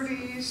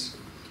properties,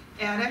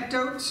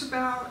 anecdotes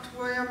about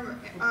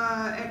William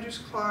Andrews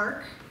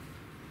Clark,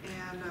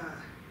 and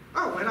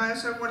oh, and I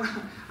also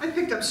I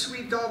picked up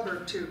Swede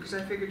Dahlberg too, because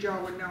I figured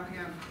y'all would know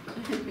him.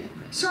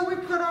 So we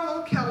put our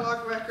little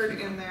catalog record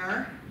in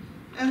there,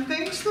 and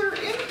things that are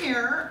in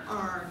here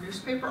are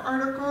newspaper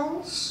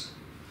articles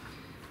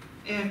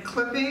and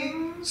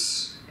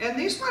clippings, and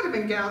these might have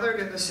been gathered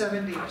in the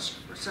 70s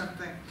or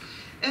something.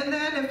 And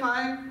then if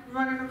I'm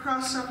running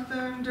across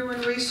something,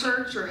 doing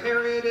research, or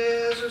here it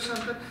is, or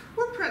something,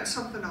 we'll print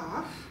something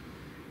off.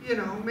 You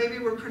know, maybe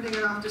we're printing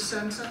it off to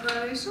send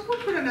somebody, so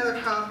we'll put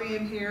another copy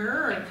in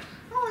here, and,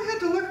 oh, I had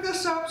to look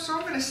this up, so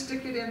I'm gonna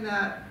stick it in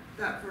that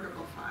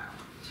vertical file.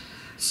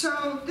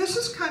 So this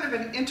is kind of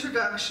an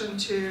introduction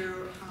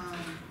to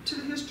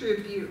the history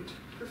of Butte.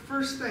 The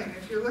first thing,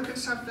 if you're looking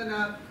something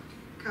up,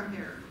 come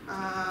here.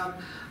 I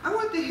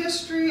want the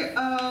history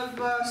of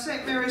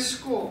St. Mary's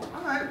School.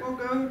 All right, we'll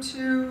go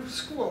to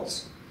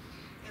schools.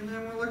 And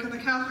then we'll look in the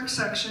Catholic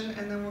section,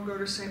 and then we'll go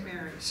to St.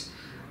 Mary's.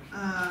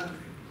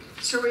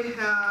 So we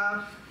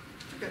have,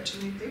 I've got too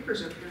many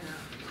papers up here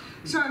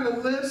now. So I have a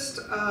list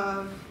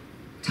of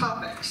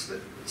topics that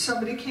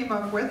somebody came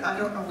up with, I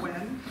don't know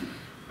when,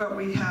 but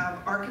we have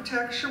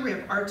architecture, we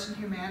have arts and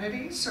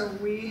humanities, so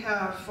we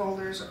have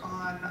folders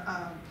on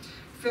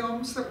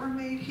films that were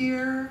made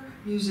here,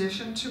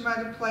 musicians who might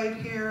have played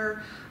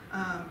here,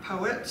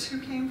 poets who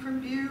came from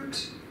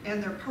Butte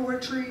and their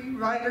poetry,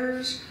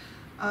 writers.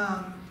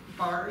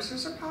 Bars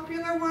is a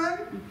popular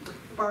one.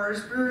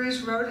 Bars,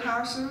 breweries,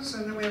 roadhouses,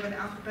 and then we have an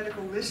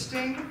alphabetical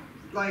listing.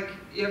 Like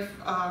if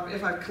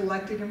I've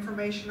collected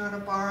information on a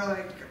bar,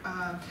 like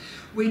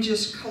we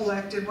just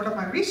collected, one of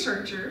my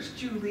researchers,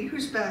 Julie,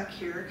 who's back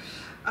here,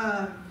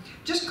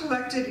 just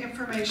collected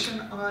information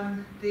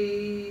on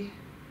the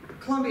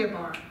Columbia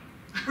Bar.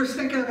 I was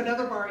thinking of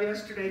another bar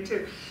yesterday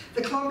too,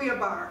 the Columbia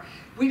Bar.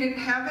 We didn't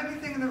have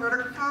anything in the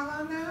vertical file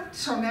on that,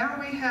 so now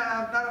we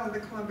have not only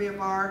the Columbia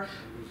Bar,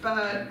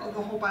 but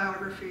the whole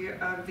biography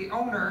of the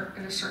owner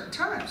in a certain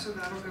time. So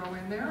that'll go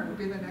in there, it'll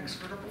be the next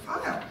vertical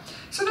file.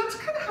 So that's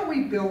kind of how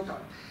we build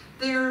them.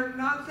 They're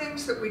not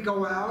things that we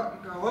go out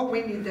and go, oh,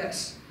 we need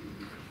this.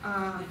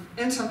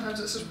 And sometimes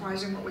it's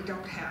surprising what we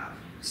don't have.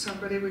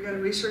 We got a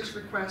research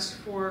request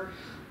for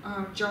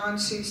John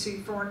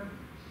C.C. Thornton.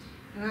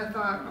 And I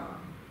thought,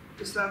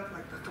 is that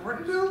like the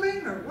Thornton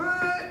Building or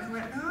what? And I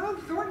went, no,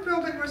 the Thornton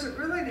Building wasn't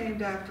really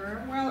named after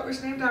him. Well, it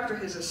was named after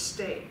his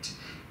estate,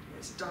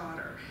 his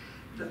daughter.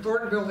 The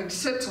Thornton Building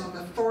sits on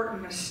the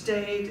Thornton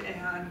estate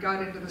and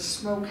got into the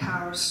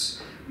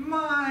smokehouse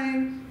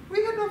mine.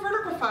 We had no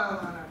vertical file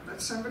on him,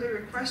 but somebody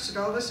requested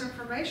all this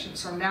information.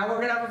 So now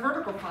we're gonna have a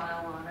vertical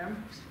file on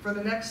him for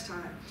the next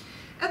time.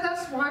 And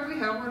that's why we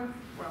have one,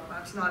 well,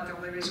 that's not the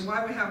only reason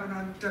why we have one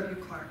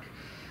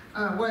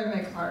on William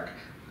A. Clark.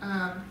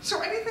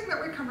 So anything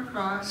that we come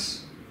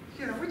across,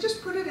 you know, we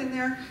just put it in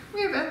there.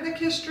 We have ethnic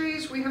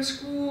histories, we have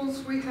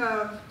schools, we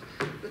have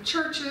the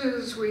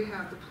churches, we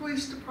have the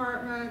police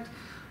department,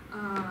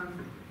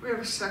 we have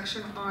a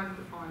section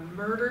on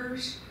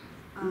murders,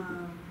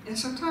 and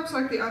sometimes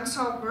like the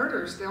unsolved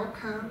murders, they'll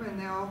come and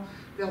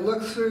they'll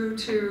look through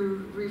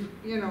to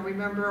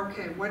remember,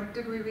 okay, what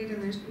did we read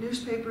in the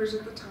newspapers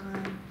at the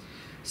time?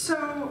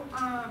 So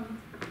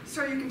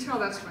so you can tell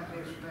that's my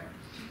favorite thing.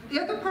 The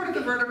other part of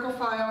the vertical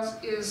files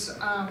is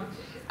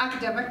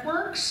academic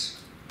works.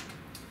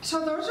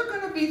 So those are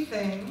going to be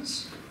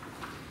things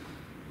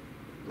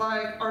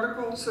like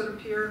articles that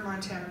appear in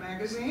Montana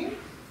Magazine,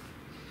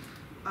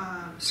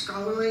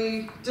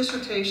 scholarly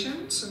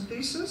dissertations and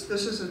theses.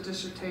 This is a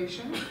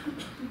dissertation.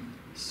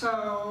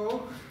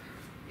 So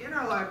in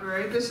our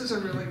library, this is a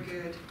really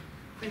good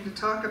thing to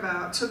talk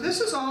about. So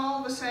this is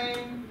all the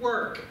same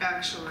work,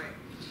 actually.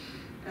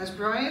 As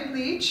Brian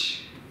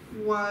Leach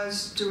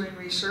was doing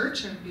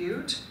research in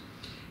Butte,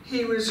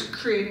 he was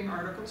creating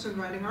articles and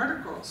writing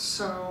articles.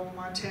 So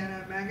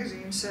Montana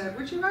Magazine said,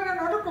 would you write an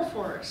article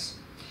for us?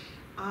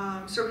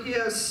 So he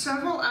has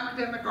several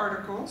academic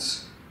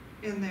articles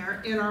in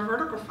there in our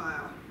vertical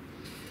file.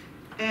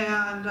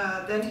 And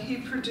then he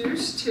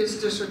produced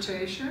his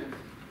dissertation,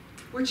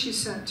 which he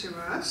sent to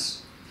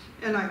us,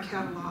 and I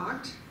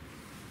cataloged.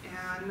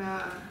 And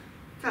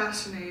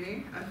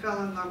fascinating, I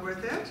fell in love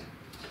with it.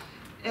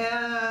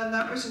 And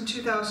that was in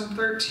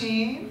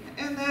 2013.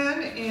 And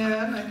then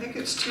in, I think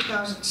it's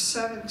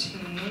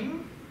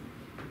 2017,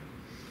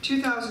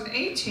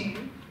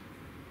 2018,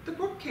 the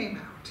book came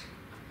out.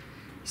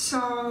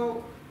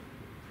 So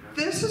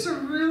this is a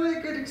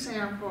really good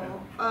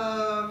example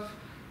of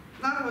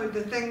not only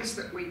the things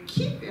that we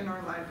keep in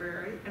our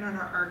library and in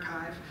our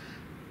archive,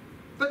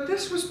 but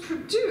this was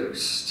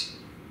produced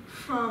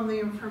from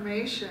the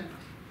information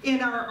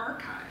in our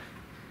archive.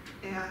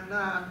 And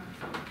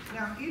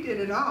now he did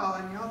it all,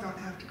 and y'all don't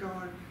have to go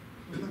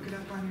and look it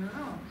up on your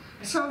own.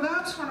 So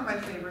that's one of my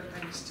favorite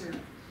things too.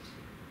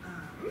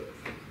 Let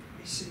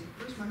me see,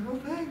 where's my whole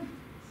thing?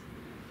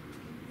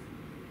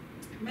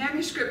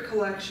 Manuscript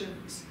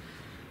collections.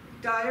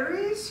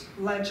 Diaries,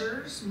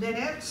 ledgers,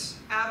 minutes,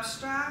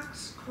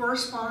 abstracts,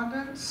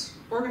 correspondence,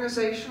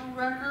 organizational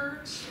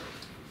records,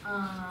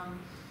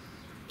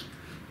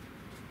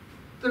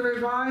 the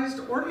revised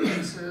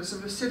ordinances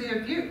of the city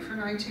of Butte for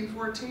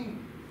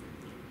 1914.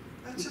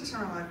 That sits in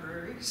our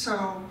library,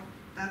 so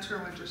that's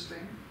real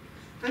interesting.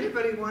 If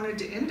anybody wanted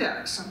to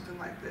index something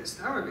like this,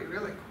 that would be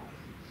really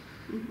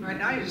cool. Right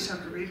now you just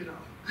have to read it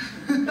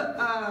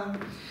all.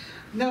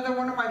 Another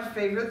one of my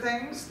favorite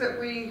things that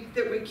we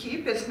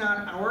keep, it's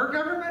not our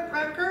government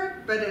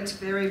record, but it's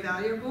very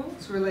valuable.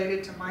 It's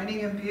related to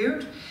mining in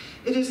Butte.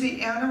 It is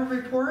the annual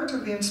report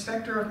of the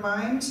Inspector of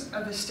Mines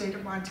of the state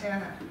of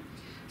Montana.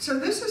 So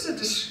this is a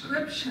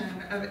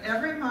description of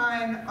every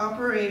mine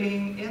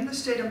operating in the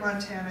state of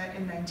Montana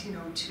in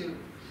 1902.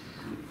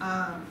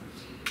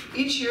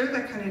 Each year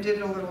they kind of did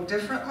it a little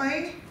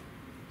differently.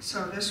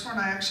 So this one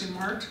I actually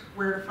marked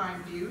where to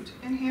find Butte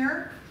in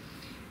here.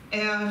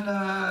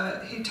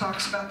 And he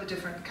talks about the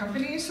different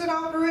companies that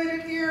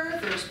operated here.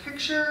 There's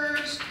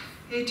pictures.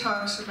 He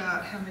talks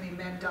about how many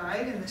men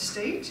died in the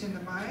state in the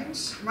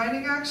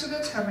mining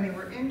accidents, how many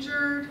were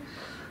injured.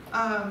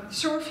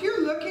 So if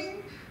you're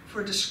looking for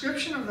a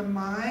description of the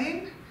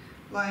mine,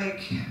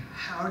 like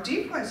how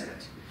deep was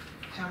it?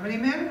 How many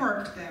men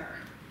worked there?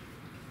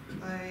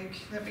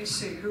 Like, let me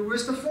see, who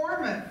was the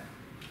foreman?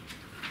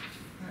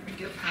 Let me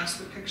get past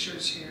the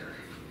pictures here.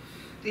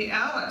 The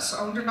Alice,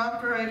 owned and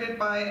operated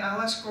by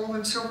Alice Gold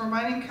and Silver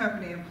Mining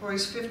Company,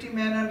 employs 50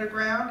 men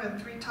underground and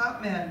 3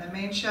 top men. The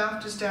main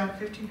shaft is down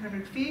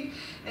 1,500 feet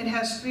and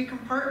has 3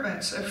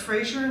 compartments, a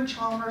Fraser and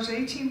Chalmers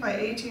 18 by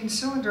 18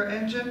 cylinder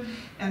engine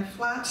and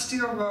flat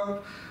steel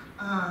rope,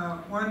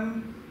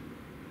 1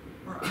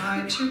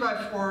 and 2 by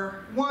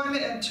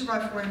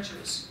 4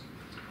 inches.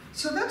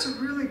 So that's a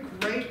really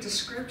great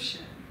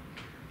description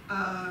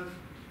of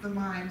the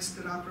mines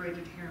that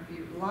operated here in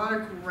Butte. A lot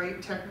of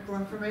great technical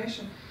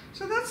information.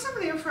 So that's some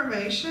of the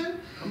information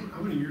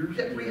How many years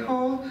that we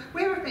hold.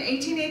 We have from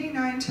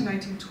 1889 to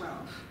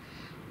 1912.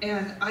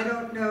 And I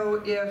don't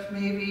know if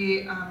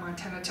maybe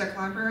Montana Tech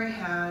Library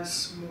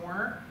has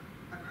more.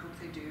 I hope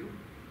they do.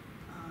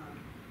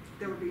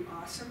 That would be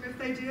awesome if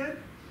they did.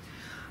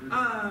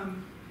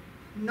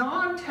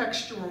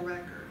 Non-textual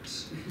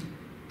records.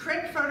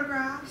 Print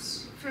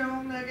photographs,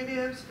 film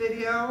negatives,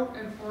 video,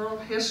 and oral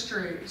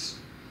histories.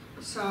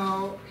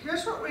 So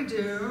here's what we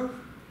do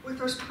with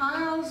those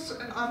piles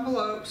and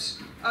envelopes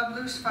of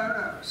loose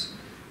photos.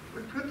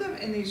 We put them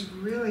in these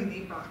really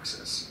neat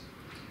boxes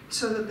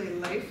so that they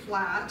lay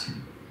flat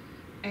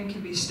and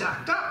can be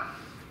stacked up.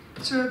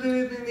 So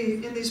they're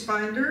in these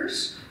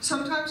binders.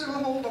 Sometimes it'll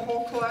hold the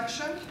whole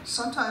collection.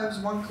 Sometimes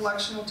one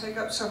collection will take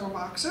up several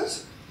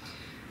boxes.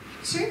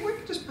 See, we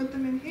can just put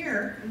them in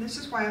here, and this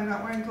is why I'm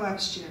not wearing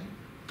gloves, Jim,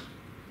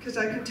 because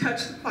I can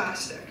touch the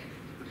plastic.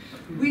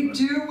 We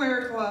do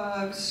wear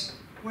gloves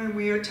when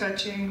we are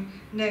touching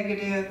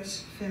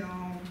negatives,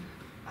 film,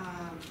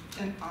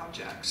 and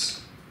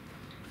objects.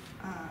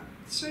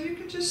 So you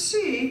can just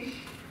see,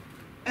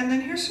 and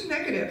then here's some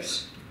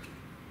negatives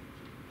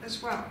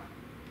as well.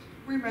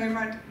 We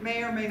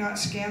may or may not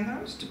scan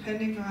those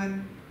depending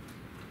on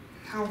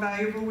how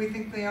valuable we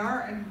think they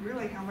are and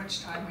really how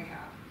much time we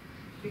have,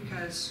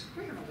 because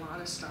we have a lot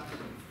of stuff.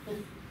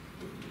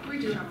 We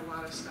do have a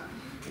lot of stuff.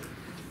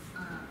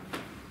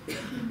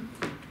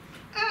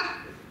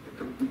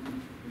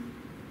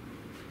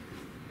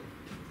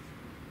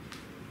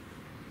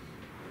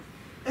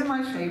 And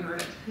my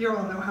favorite, you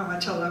all know how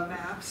much I love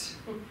maps.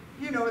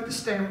 You know what the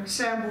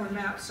Sanborn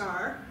maps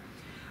are.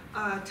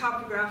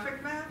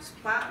 Topographic maps,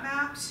 plat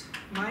maps,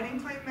 mining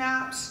claim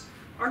maps,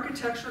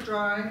 architectural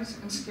drawings,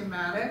 and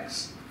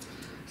schematics.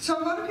 So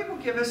a lot of people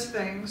give us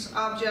things,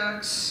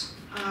 objects.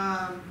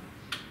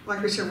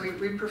 Like we said,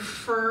 we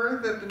prefer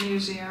that the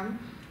museum,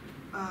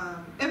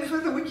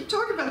 and we keep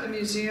talking about the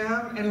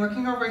museum and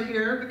looking over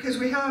here because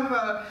we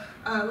have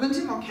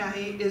Lindsay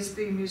Mulcahy is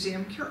the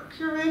museum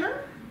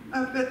curator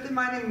up at the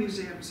mining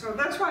museum. So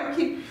that's why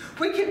we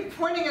keep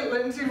pointing at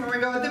Lindsay when we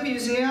go to the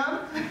museum.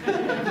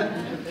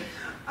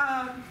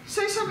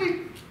 Say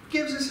somebody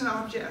gives us an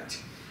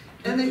object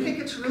and they think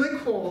it's really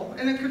cool,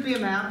 and it could be a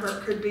map or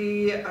it could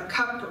be a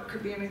cup or it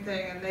could be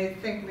anything, and they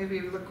think maybe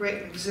it would look great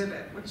in an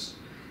exhibit, which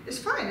is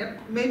fine.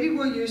 Maybe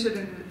we'll use it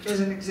as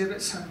an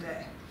exhibit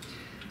someday.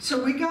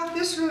 So we got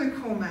this really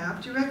cool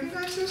map. Do you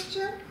recognize this,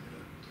 Jim?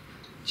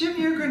 Jim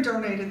Yergren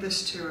donated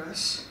this to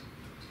us.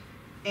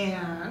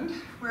 And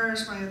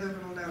where's my other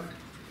little note?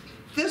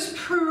 This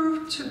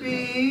proved to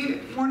be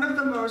one of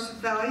the most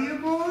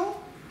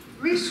valuable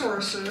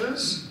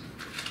resources,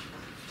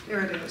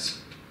 there it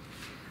is,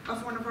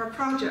 of one of our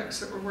projects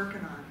that we're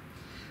working on.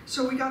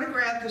 So we got a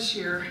grant this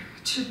year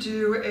to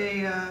do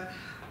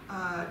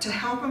to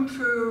help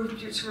improve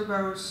Butte-Silver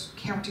Bow's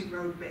county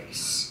road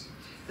base,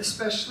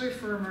 especially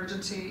for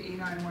emergency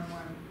E911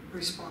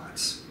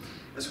 response,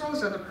 as well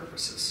as other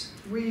purposes.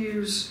 We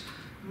use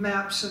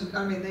maps, and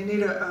I mean, they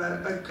need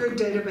a good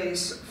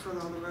database for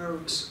all the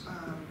roads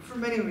for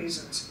many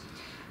reasons.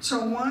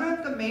 So one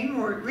of the main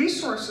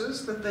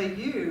resources that they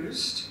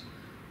used,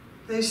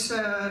 they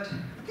said,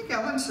 I think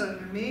Ellen said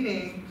in a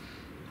meeting,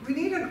 we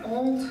need an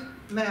old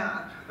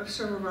map of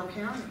Silver Bow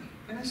County.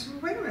 And I said,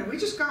 well, wait a minute, we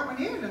just got one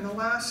in the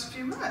last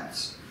few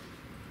months.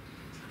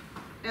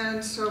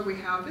 And so we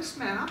have this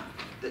map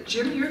that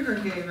Jim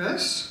Yergren gave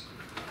us,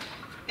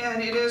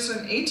 and it is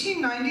an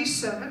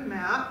 1897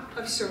 map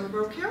of Silver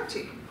Bow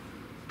County.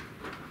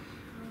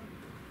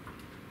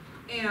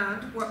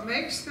 And what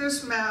makes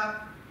this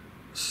map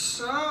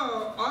so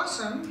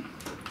awesome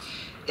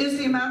is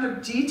the amount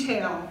of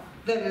detail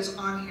that is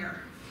on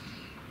here.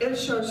 It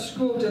shows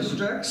school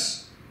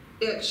districts.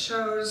 It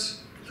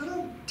shows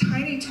little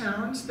tiny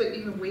towns that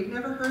even we've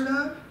never heard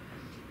of,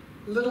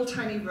 little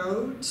tiny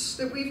roads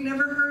that we've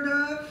never heard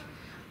of.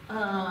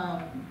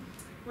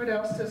 What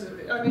else does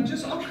it, I mean,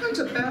 just all kinds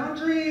of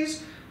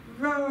boundaries,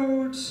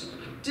 roads,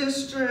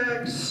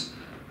 districts,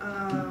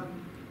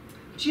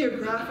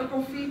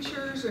 geographical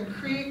features and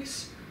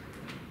creeks.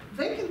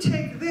 They can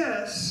take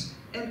this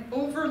and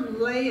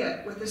overlay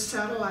it with a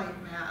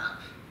satellite map.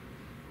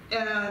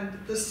 And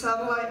the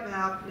satellite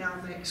map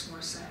now makes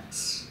more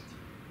sense.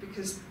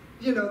 Because,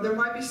 you know, there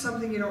might be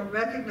something you don't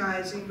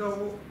recognize and you go,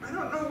 well, I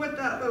don't know what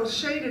that little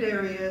shaded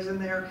area is in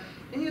there.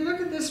 And you look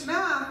at this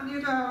map and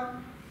you go,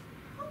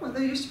 oh, well,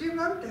 there used to be a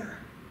road there.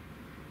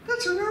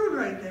 That's a road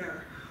right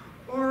there.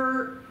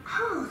 Or,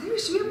 oh, there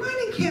used to be a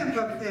mining camp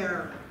up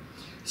there.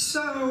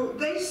 So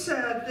they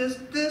said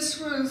this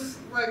was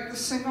like the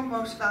single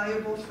most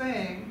valuable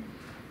thing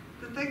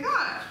that they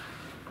got.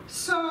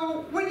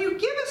 So when you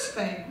give us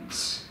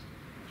things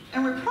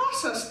and we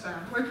process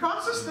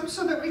them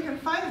so that we can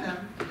find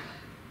them.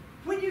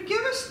 When you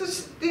give us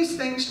these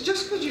things,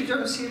 just because you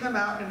don't see them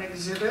out in an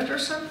exhibit or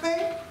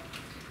something,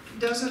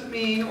 doesn't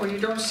mean, or you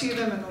don't see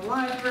them in the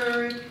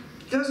library,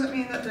 doesn't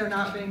mean that they're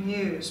not being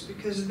used,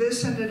 because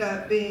this ended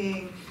up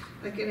being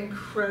like an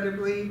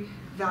incredibly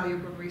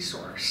valuable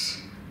resource.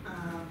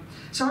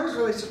 So I was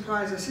really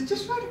surprised. I said,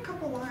 just write a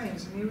couple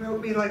lines. And he wrote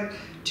me like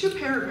 2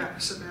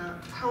 paragraphs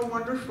about how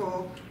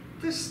wonderful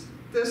this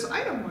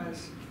item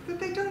was that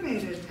they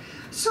donated.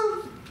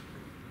 So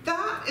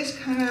that is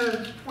kind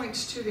of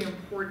points to the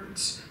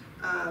importance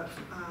of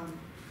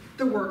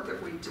the work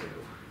that we do.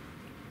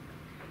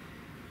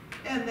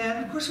 And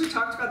then, of course, we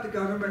talked about the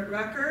government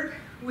record.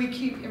 We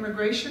keep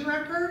immigration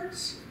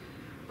records,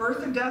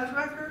 birth and death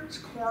records,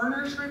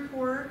 coroner's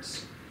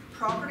reports,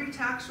 property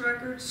tax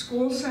records,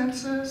 school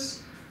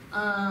census.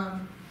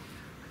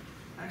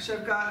 Actually,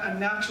 I've got a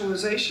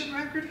naturalization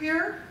record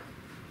here.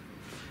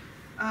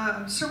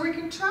 So we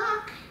can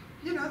track,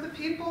 you know, the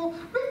people,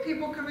 we have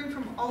people coming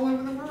from all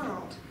over the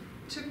world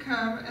to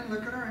come and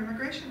look at our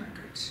immigration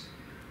records.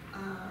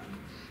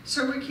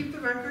 So we keep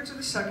the records of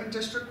the 2nd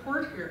District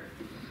Court here.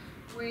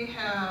 We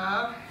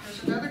have,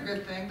 here's another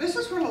good thing. This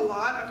is what a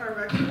lot of our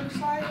record looks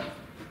like.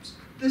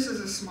 This is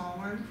a small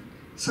one.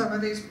 Some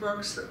of these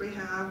books that we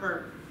have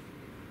are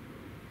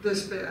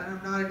this big, and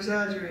I'm not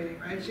exaggerating,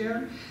 right,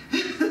 Jim?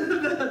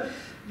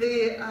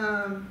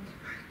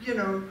 You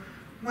know,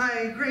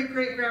 my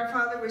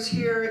great-great-grandfather was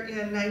here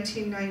in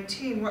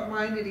 1919. What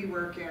mine did he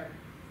work in?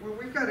 Well,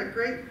 we've got a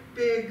great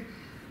big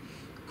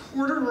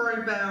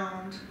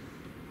corduroy-bound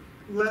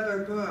leather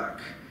book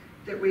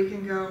that we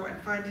can go and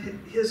find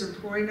his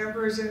employee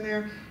numbers in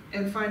there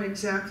and find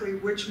exactly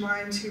which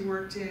mines he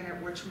worked in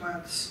at which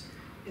months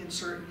in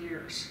certain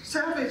years.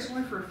 Sadly, it's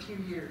only for a few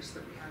years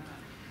that we have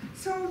that.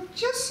 So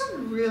just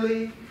some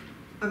really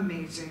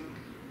amazing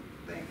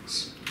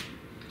things.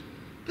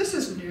 This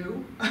is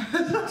new.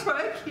 That's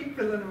why I keep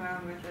fiddling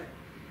around with it.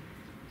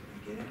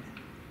 Did I get it?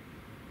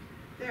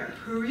 There.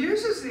 Who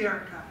uses the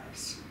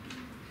archives?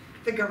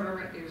 The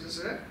government uses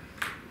it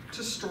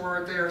to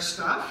store their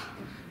stuff,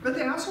 but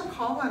they also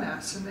call on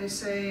us and they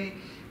say,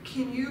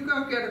 can you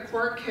go get a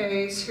court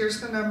case? Here's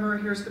the number,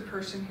 here's the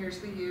person, here's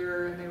the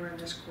year, and they were in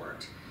this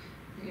court.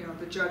 You know,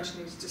 the judge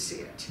needs to see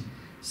it.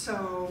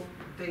 So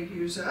they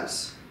use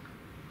us.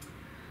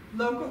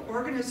 Local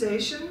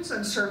organizations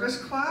and service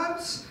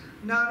clubs,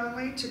 not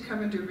only to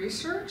come and do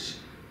research,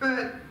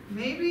 but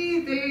maybe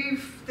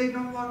they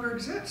no longer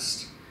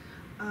exist.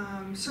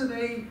 So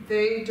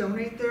they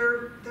donate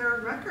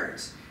their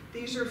records.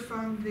 These are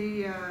from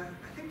the, I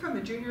think from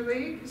the Junior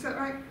League, is that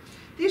right?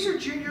 These are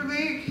Junior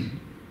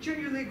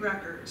League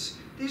records.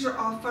 These are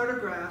all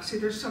photographs.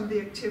 These are some of the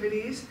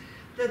activities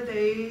that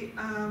they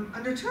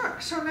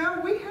undertook. So now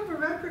we have a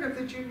record of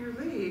the Junior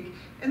League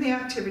and the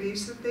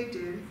activities that they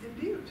did in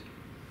Butte.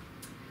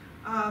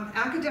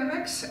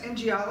 Academics and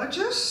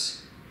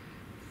geologists.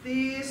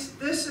 This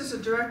is a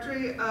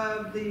directory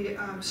of the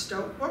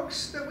stope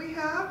books that we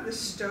have. The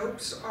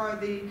stopes are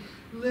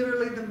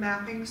literally the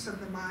mappings of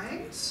the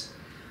mines.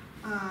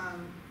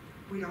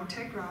 We don't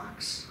take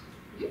rocks.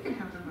 You can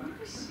have the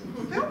rocks.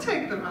 They'll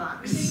take the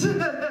rocks.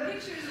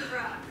 Pictures of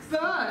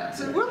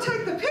rocks. But we'll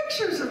take the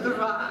pictures of the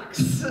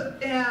rocks.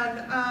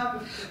 And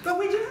but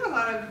we do have a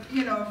lot of,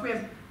 you know, if we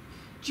have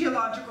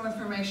geological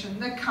information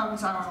that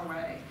comes our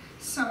way.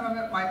 Some of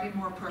it might be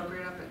more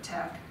appropriate up at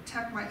Tech.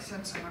 Tech might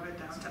send some of it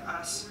down to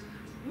us.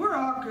 We're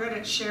all good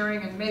at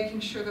sharing and making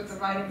sure that the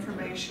right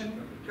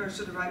information goes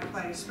to the right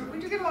place. But we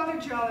do get a lot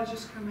of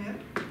geologists come in.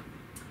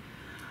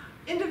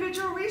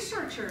 Individual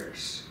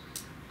researchers.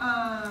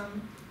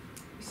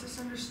 Is this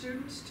under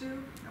students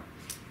too? No.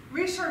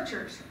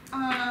 Researchers.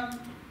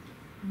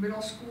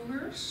 Middle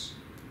schoolers.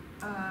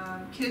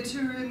 Kids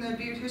who are in the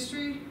Butte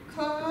History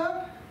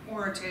Club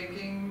or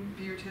taking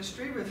Butte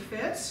History with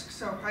Fisk,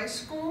 so high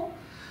school.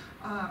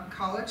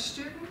 College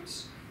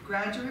students,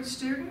 graduate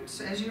students.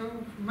 As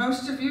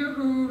most of you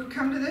who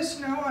come to this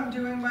know, I'm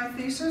doing my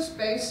thesis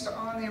based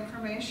on the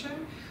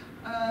information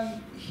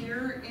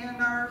here in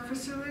our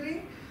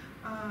facility.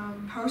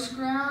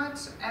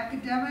 Postgrads,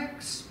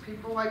 academics,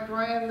 people like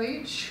Brian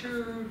Leach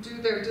who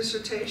do their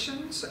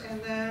dissertations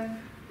and then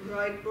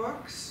write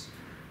books.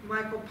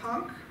 Michael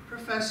Punk,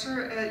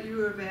 professor at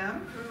U of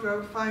M, who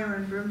wrote Fire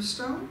and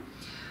Brimstone.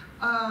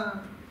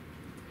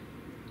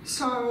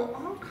 So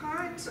all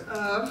kinds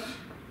of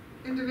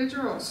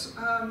individuals.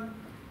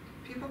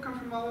 People come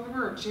from all over the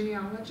world,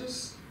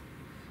 genealogists,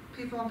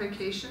 people on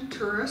vacation,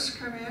 tourists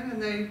come in,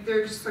 and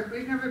they're just like,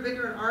 we've never been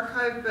to an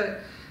archive,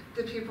 but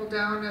the people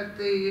down at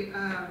the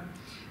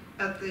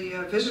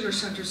visitor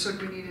center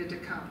said we needed to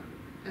come.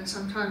 And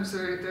sometimes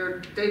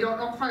they don't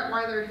know quite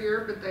why they're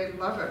here, but they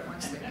love it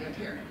once they get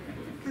here.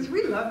 Because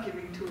we love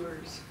giving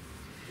tours.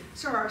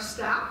 So our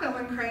staff,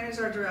 Ellen Crane is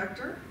our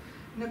director,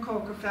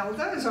 Nicole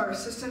Gefelda is our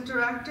assistant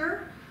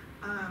director.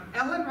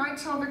 Ellen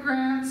writes all the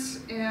grants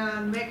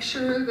and makes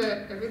sure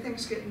that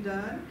everything's getting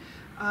done.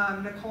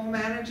 Nicole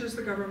manages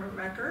the government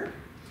record.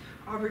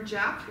 Aubrey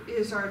Japp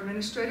is our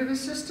administrative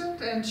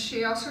assistant, and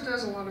she also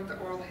does a lot of the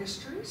oral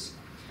histories.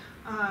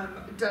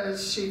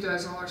 She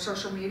does all our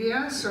social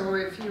media, so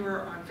if you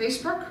are on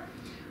Facebook,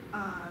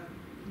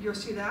 you'll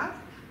see that.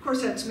 Of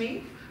course, that's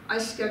me. I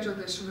schedule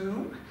this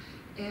room,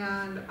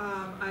 and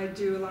I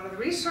do a lot of the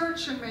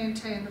research and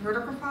maintain the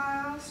vertical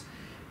files.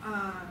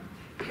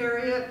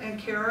 Harriet and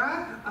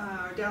Cara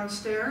are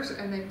downstairs,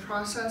 and they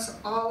process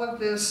all of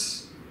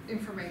this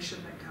information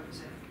that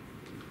comes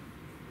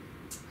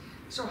in.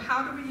 So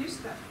how do we use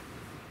them?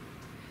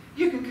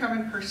 You can come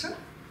in person,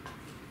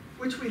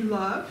 which we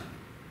love,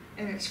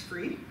 and it's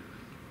free.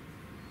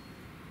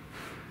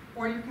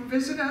 Or you can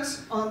visit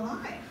us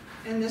online.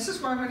 And this is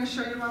what I'm going to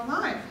show you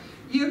online.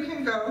 You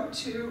can go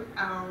to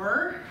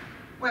our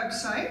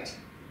website.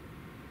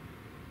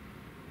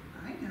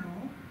 I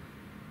know.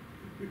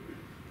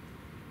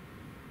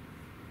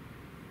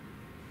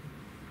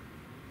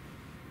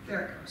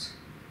 There it goes.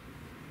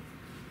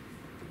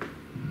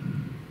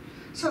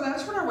 So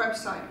that's what our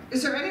website.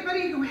 Is there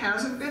anybody who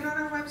hasn't been on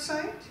our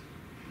website?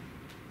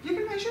 You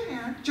can raise your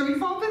hand. Joe,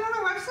 you've all been on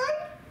our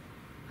website?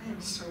 I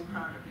am so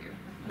proud of you.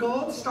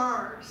 Gold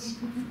stars.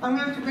 I'm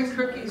going to have to bring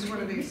cookies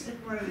one of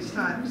these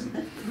times.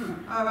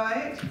 All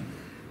right.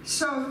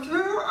 So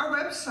through our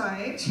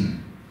website,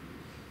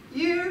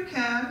 you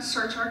can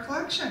search our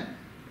collection.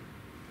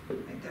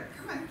 Right there.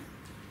 Come on.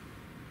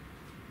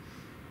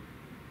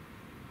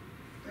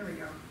 There we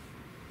go.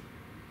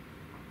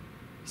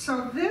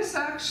 So this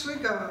actually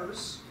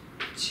goes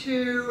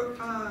to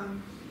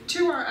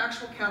our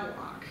actual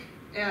catalog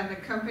and the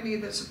company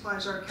that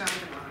supplies our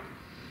catalog.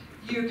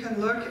 You can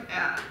look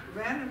at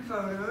random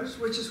photos,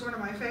 which is one of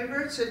my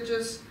favorites. It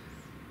just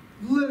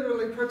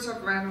literally puts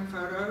up random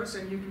photos,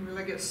 and you can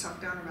really get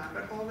sucked down a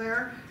rabbit hole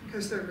there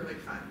because they're really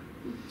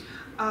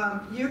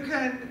fun. You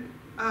can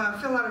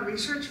fill out a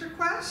research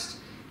request.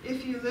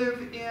 If you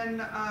live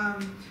in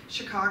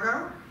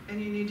Chicago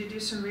and you need to do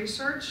some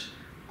research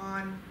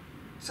on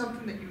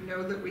something that you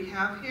know that we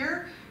have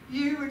here,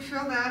 you would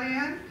fill that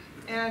in,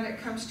 and it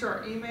comes to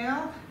our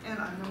email, and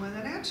I'm the one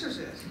that answers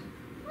it.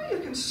 Or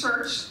you can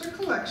search the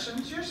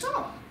collections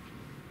yourself.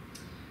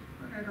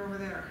 We're going to go over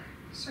there.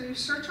 So you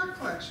search our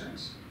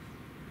collections,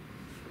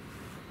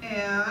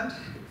 and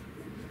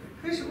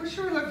what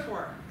should we look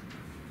for?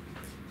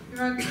 You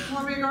know,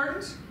 Columbia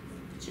Gardens?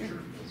 Sure.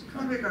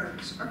 Columbia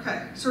Gardens.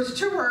 Okay, so it's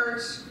 2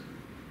 words.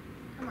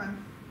 Come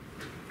on.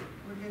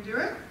 We're going to do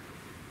it?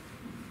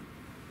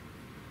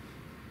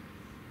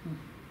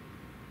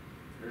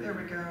 There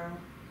we go.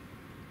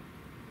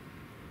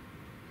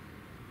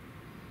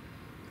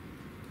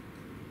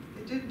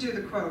 They didn't do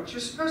the quotes.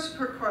 You're supposed to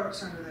put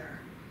quotes under there.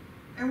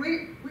 And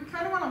we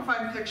kind of want to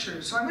find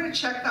pictures. So I'm going to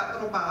check that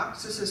little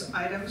box. This is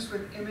items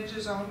with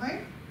images only.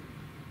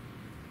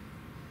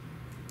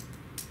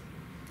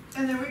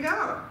 And there we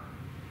go.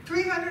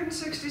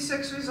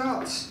 366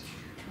 results.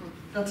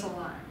 That's a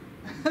lot.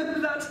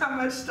 That's how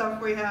much stuff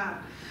we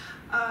have.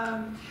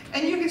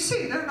 And you can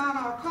see they're not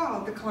all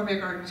called the Columbia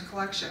Gardens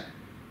Collection.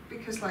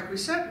 Because like we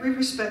said, we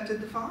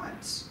respected the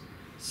fonts.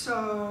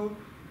 So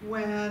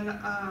when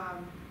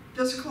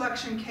this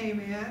collection came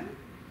in,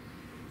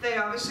 they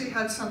obviously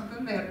had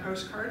something. They had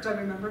postcards, I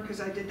remember, because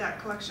I did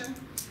that collection.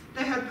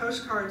 They had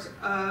postcards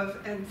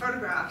and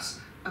photographs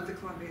of the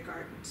Columbia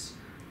Gardens.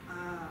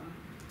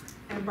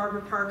 And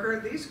Barbara Parker,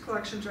 these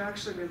collections are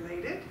actually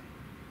related.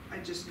 I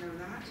just know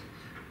that.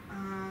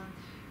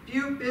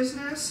 Butte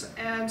Business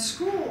and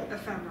School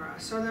ephemera.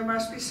 So there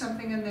must be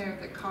something in there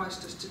that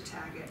caused us to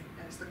tag it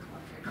as the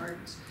Columbia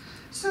Gardens.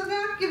 So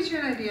that gives you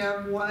an idea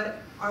of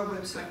what our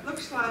website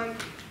looks like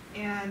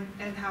and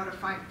how to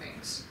find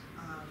things.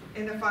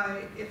 And if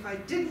I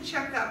didn't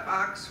check that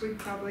box, we'd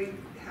probably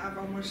have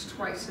almost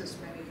twice as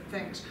many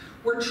things.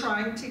 We're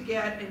trying to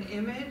get an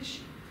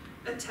image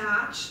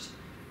attached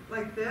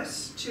like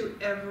this to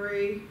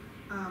every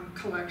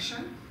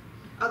collection.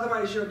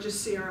 Otherwise, you'll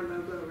just see our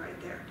logo right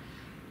there.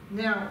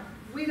 Now,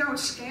 we don't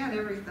scan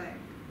everything.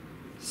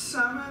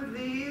 Some of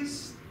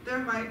these, there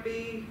might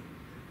be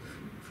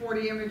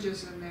 40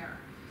 images in there.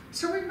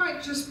 So we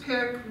might just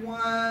pick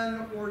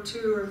 1 or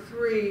 2 or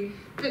 3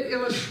 that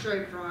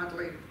illustrate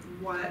broadly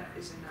what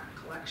is in that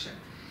collection.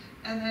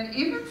 And then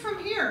even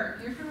from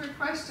here, you can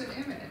request an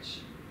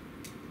image.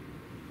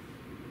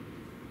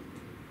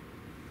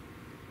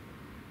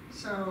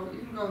 So you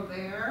can go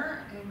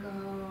there and go,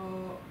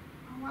 oh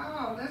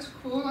wow, that's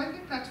cool, I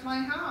think that's my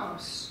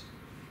house.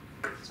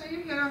 So you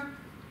hit a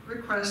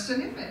request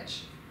an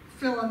image.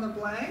 Fill in the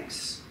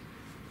blanks.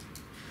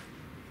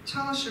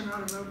 Tell us you're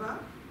not a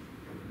robot.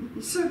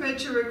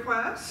 Submit your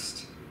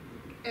request,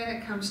 and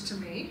it comes to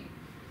me.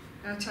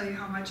 And I tell you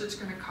how much it's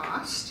going to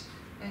cost.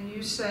 And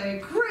you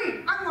say,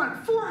 great, I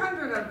want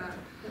 400 of them.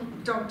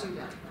 Don't do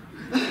that.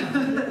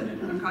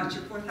 It'll cost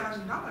you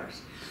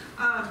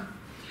 $4,000.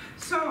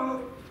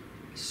 So,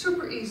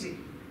 super easy.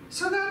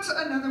 So that's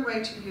another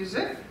way to use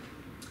it.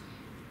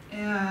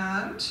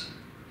 And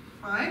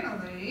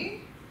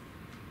finally,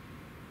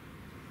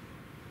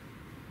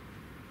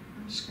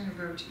 I'm just going to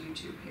go to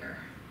YouTube here.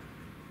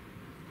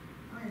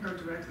 I'm going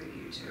to go directly to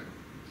YouTube.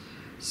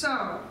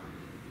 So,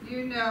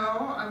 you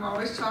know I'm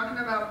always talking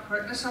about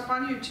putting this up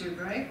on YouTube,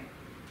 right?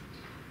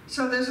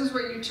 So this is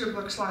what YouTube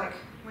looks like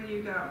when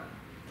you go.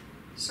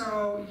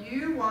 So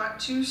you want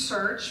to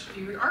search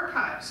Butte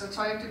Archives. That's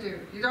all you have to do.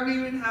 You don't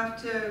even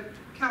have to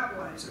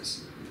capitalize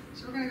this.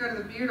 So we're going to go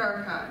to the Butte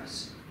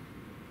Archives.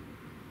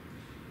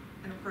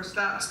 And of course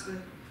that's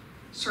the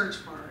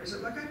search bar. Is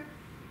it looking?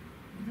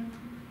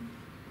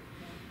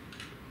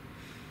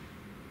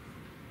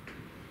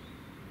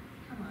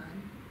 Come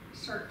on,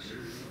 search.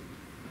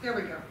 There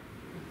we go.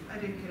 I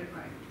didn't get it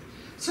right.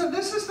 So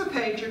this is the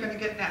page you're going to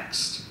get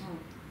next.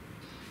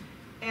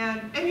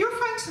 And you'll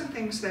find some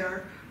things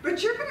there,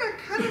 but you're going to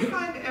kind of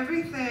find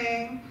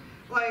everything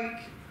like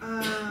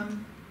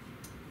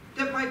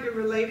that might be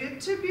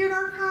related to Butte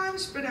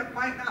Archives, but it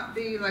might not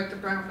be like the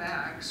brown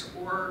bags,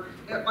 or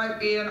it might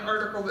be an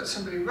article that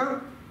somebody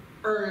wrote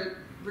or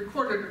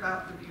recorded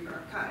about the Butte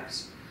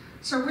Archives.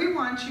 So we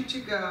want you to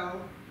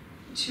go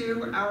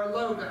to our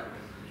logo.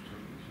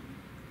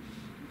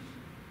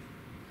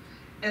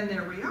 And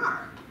there we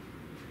are.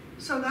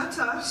 So that's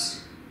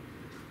us.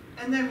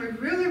 And then we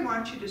really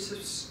want you to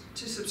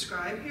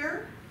subscribe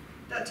here.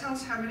 That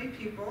tells how many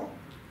people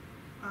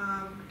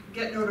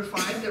get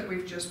notified that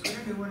we've just put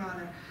a new one on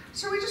there.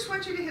 So we just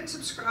want you to hit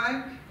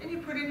subscribe, and you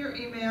put in your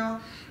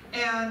email,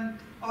 and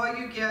all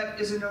you get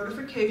is a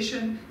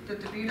notification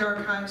that the Butte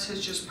Archives has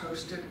just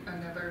posted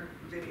another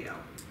video.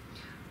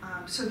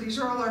 So these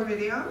are all our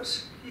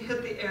videos. You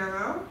hit the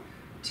arrow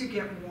to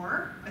get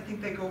more. I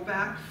think they go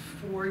back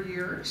 4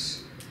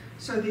 years.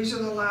 So these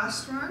are the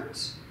last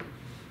ones.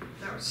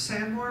 That was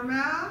Sanborn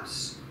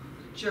Maps,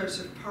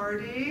 Joseph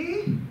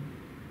Pardee,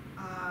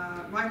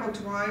 Michael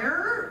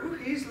Dwyer. Ooh,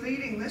 he's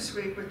leading this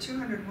week with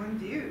 201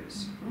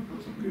 views.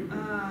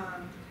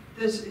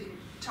 He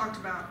talked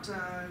about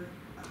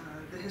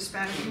the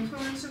Hispanic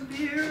influence of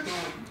Butte,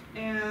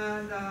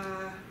 and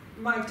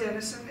Mike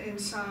Dennison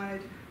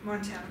inside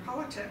Montana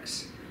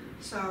politics.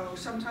 So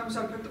sometimes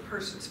I'll put the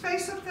person's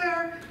face up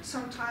there,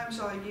 sometimes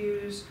I'll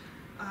use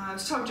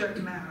subject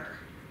matter,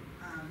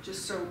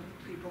 just so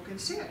people can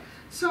see it.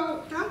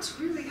 So that's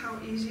really how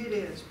easy it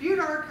is. Butte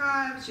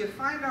Archives, you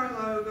find our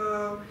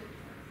logo,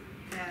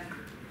 and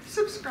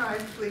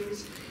subscribe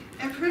please.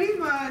 And pretty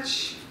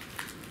much,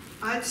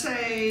 I'd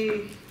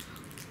say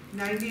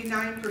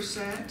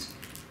 99%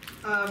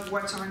 of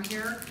what's on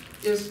here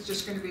is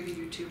just going to be the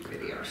YouTube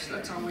videos.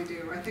 That's all we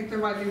do. I think there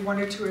might be 1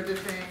 or 2 other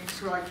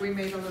things, like we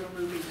made a little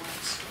movie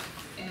once,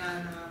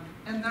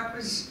 and that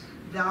was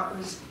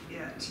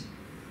it.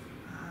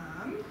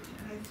 And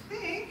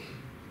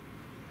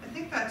I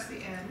think that's the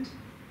end.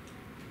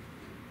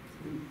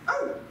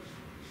 Oh,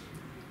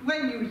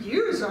 when you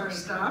use our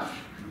stuff,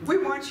 we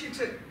want you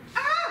to,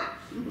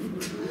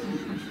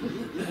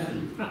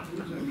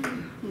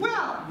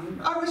 Well,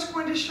 I was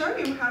going to show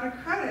you how to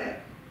credit.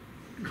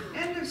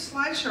 End of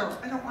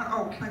slideshow. I don't want,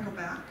 oh, can I go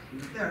back?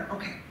 There,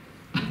 okay.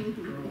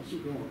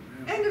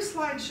 End of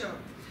slideshow.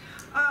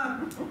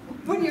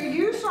 When you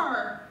use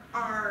our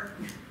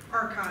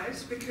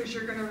archives, because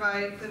you're going to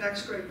write the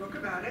next grade book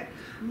about it,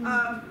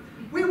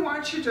 we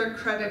want you to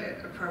credit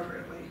it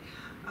appropriately.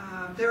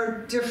 There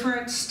are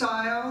different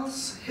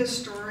styles.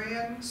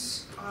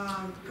 Historians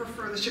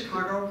prefer the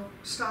Chicago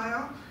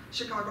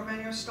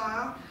manual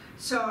style.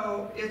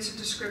 So it's a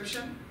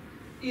description,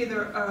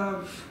 either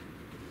of,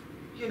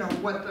 you know,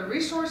 what the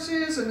resource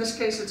is. In this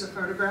case, it's a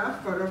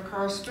photograph, photo of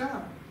Carl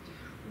Spillum.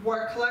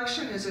 What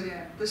collection is it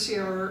in? The C.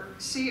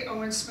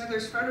 Owen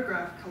Smithers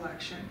photograph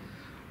collection.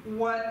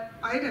 What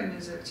item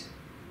is it?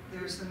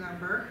 There's the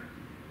number.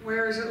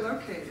 Where is it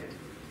located?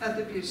 At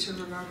the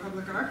Butte-Silver Bow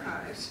Public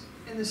Archives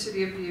in the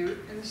city of Butte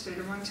in the state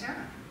of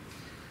Montana.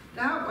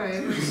 That way,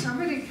 when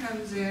somebody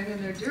comes in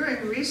and they're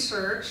doing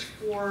research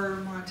for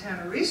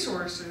Montana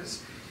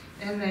resources,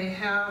 and they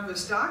have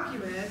this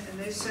document, and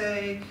they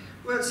say,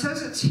 well, it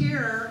says it's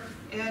here,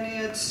 and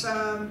it's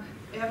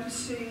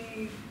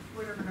MC,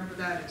 whatever number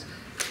that is,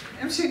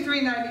 MC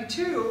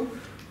 392,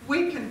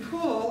 we can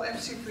pull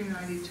MC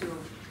 392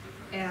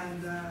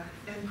 and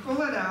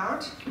pull it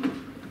out,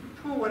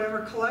 pull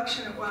whatever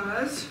collection it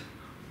was,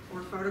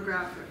 or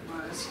photograph it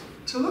was,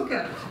 to look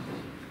at it.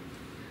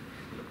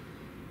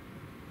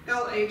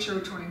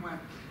 LHO21.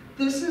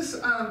 This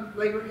is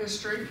labor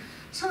history.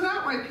 So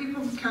that way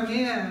people can come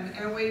in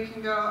and we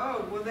can go,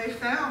 oh, well they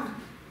found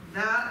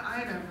that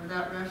item or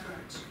that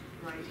reference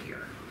right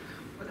here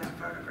with that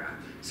photograph.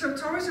 So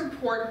it's always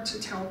important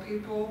to tell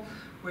people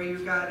where you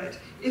got it.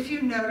 If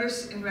you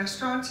notice in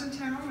restaurants in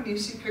town, when you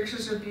see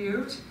pictures of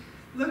Butte,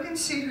 look and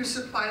see who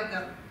supplied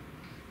them.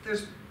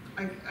 There's,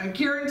 I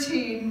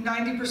guarantee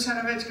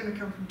 90% of it's gonna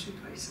come from two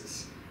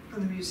places,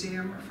 from the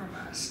museum or from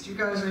us. Are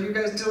you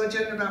guys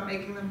diligent about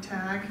making them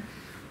tag?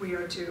 We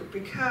are too,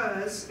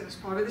 because it's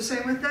probably the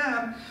same with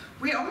them.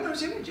 We own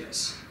those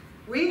images.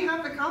 We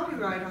have the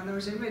copyright on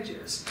those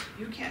images.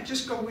 You can't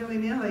just go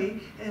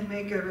willy-nilly and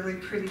make a really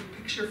pretty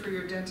picture for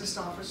your dentist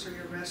office or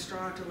your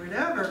restaurant or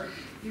whatever.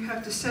 You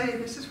have to say,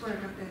 this is where I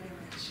got that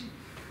image.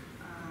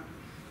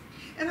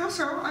 And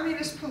also, I mean,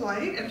 it's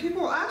polite, and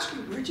people will ask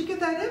you, where'd you get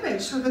that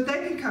image? So that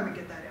they can come and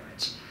get that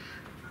image.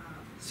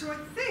 So I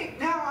think,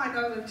 now I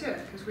know the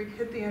tip, because we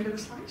hit the end of the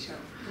slideshow.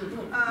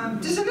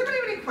 Does anybody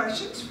have any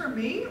questions for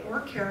me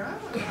or Cara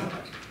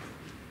about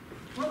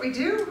what we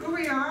do, who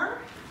we are?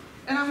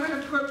 And I'm going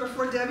to put,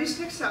 before Debbie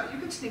sneaks out, you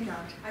can sneak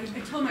out. I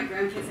told my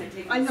grandkids I'd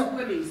take them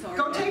swimming. So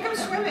Go take them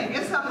swimming.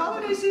 It's the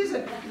holiday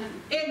season.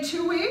 In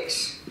 2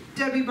 weeks,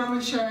 Debbie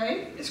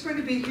Beaumarchais is going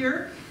to be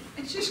here,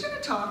 and she's going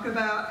to talk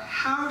about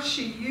how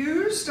she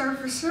used our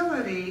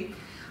facility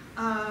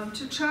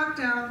to track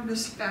down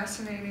this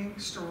fascinating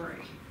story.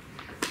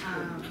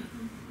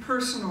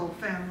 Personal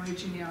family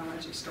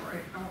genealogy story.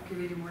 I won't give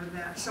you any more of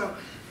that. So,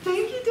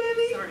 thank you,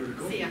 Debbie.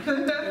 sorry. See ya.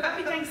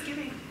 Happy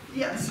Thanksgiving.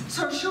 Yes.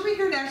 So she'll be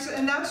here next,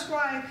 and that's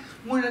why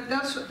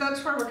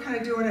that's why we're kind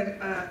of doing it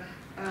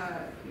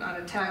not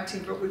a tag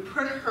team, but we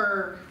put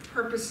her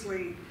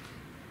purposely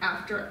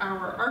after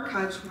our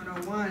Archives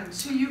 101,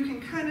 so you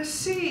can kind of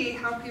see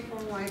how people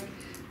like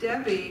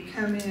Debbie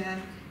come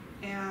in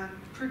and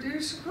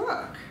produce a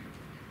book.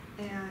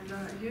 And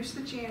use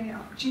the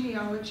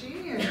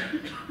genealogy and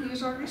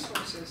use our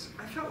resources.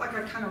 I felt like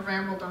I kind of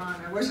rambled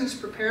on. I wasn't as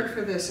prepared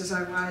for this as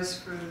I was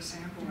for the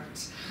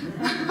samples.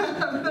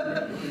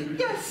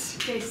 Yes?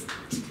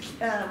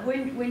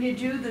 When you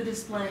do the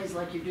displays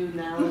like you do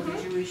now in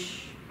the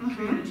Jewish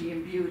community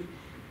in Butte,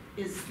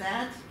 is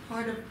that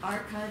part of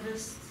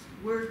archivist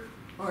work,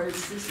 or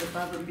is this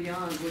above and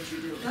beyond what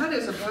you do? That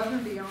is above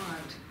and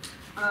beyond.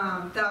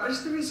 That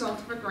was the result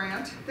of a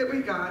grant that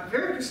we got,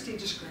 very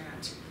prestigious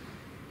grant.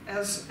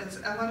 As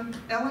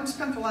Ellen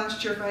spent the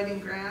last year writing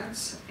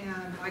grants,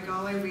 and by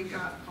golly, we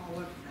got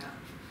all of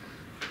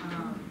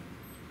them,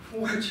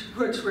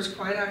 which was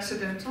quite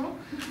accidental.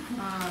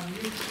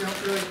 You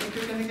don't really think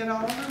you're going to get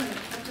all of them, and it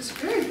kept us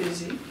very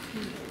busy.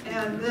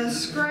 And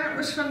this grant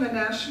was from the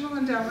National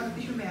Endowment of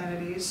the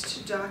Humanities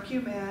to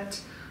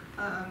document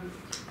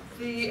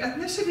the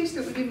ethnicities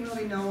that we didn't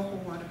really know a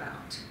whole lot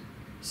about.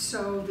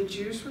 So the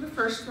Jews were the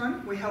first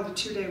one. We held a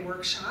 2-day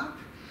workshop.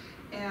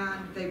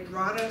 And they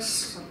brought us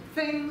some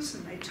things,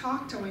 and they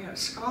talked, and we had a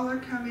scholar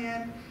come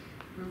in.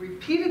 We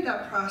repeated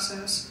that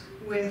process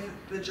with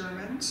the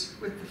Germans,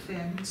 with the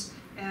Finns,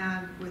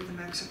 and with the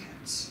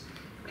Mexicans.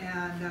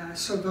 And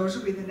so those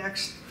will be the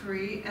next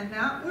 3, and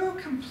that will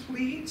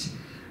complete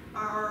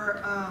our,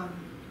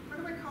 what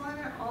are we calling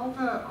it? All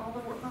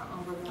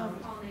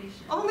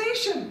nations. All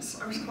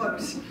nations, I was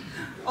close.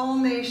 All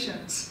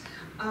nations.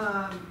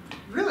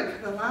 Really, for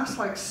the last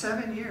like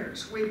 7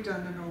 years, we've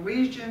done the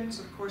Norwegians,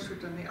 of course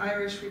we've done the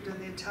Irish, we've done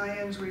the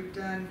Italians, we've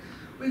done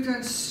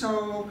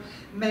so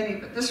many,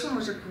 but this one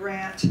was a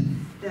grant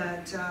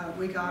that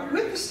we got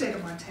with the state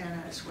of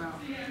Montana as well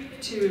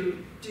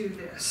to do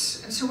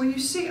this. And so when you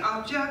see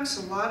objects,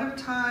 a lot of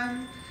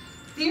time,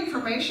 the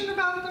information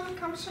about them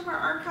comes from our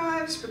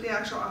archives, but the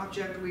actual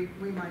object we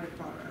might have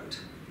borrowed.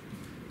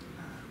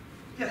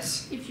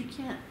 Yes? If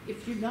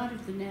you're not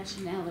of the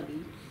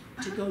nationality,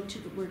 to go to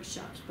the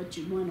workshops, but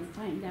you want to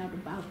find out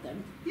about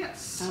them.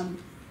 Yes.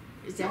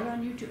 Is that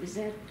on YouTube? Is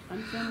that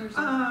on film or is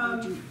that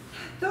on YouTube?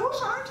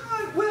 Those aren't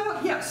on, well,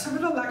 yes, some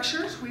of the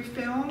lectures we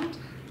filmed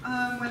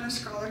when the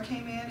scholar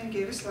came in and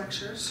gave us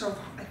lectures, so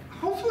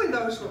hopefully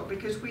those will,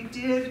 because we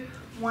did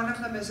one of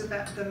them as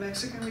the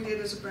Mexican we did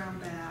as a brown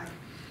bag.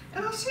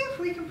 And I'll see if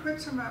we can put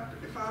some up,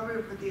 if Aubrey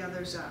will put the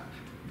others up.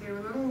 They were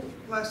a little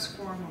less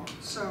formal,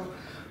 so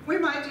we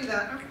might do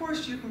that. And of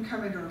course, you can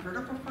come into our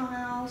vertical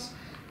files.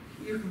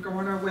 You can go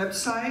on our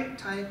website,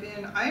 type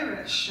in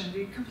Irish, and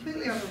be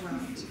completely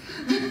overwhelmed.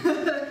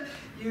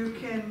 You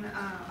can,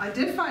 I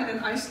did find an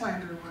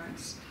Icelander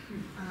once.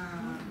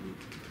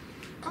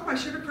 Oh, I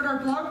should have put our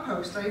blog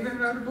post. I even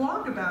wrote a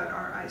blog about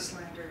our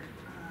Icelander.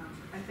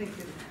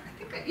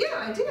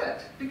 Yeah, I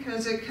did,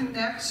 because it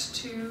connects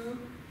to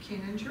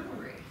Keenan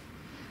jewelry.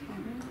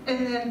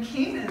 And then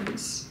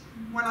Keenan's,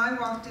 when I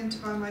walked in to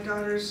buy my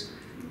daughter's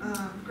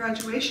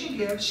graduation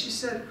gift, she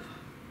said,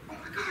 "Oh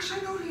my gosh, I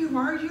know who you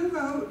are.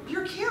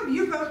 You're Kim.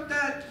 You wrote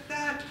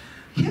that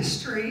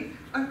history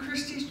of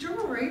Christie's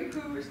jewelry."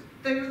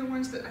 They were the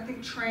ones that I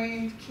think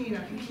trained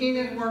Keenan. And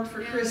Keenan worked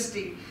for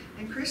Christie.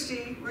 And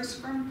Christie was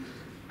from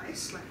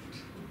Iceland.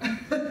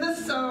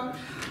 So,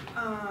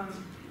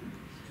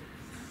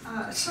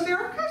 so the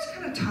archives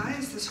kind of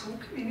ties this whole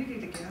community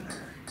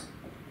together.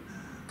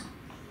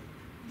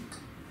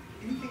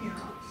 Anything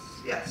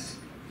else? Yes.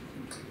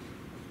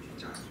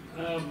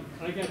 John.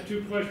 I got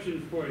 2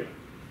 questions for you.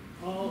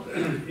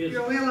 Is,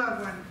 You're only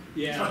allowed one.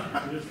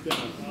 yeah, just,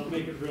 I'll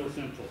make it real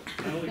simple.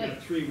 I only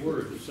got 3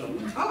 words, so.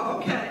 Oh,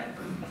 okay.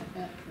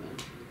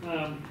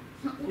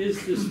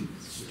 Is this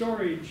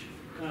storage,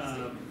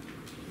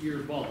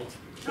 your vault,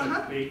 so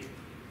to speak,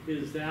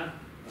 is that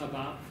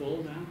about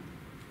full now?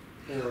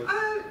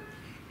 Or?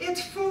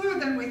 It's fuller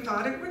than we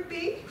thought it would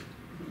be,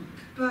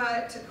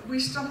 but we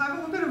still have a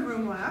little bit of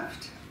room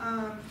left.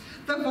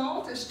 The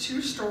vault is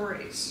 2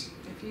 stories,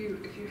 if you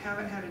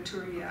haven't had a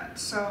tour yet.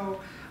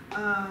 So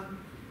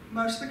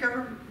most of the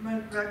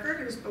government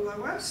record is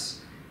below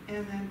us,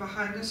 and then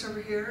behind us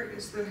over here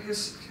is the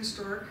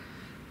historic.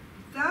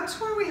 That's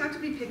why we have to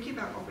be picky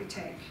about what we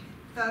take.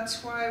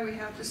 That's why we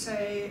have to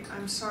say,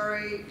 I'm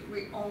sorry,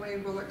 we only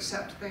will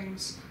accept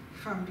things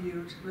from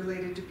Butte,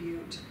 related to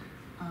Butte,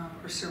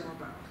 or Silver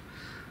Bow.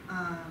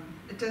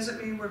 It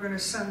doesn't mean we're going to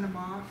send them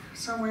off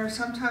somewhere.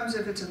 Sometimes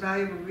if it's a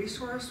valuable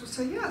resource, we'll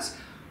say, yes,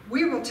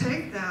 we will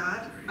take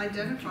that,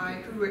 identify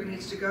who it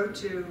needs to go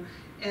to,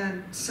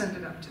 and send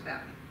it up to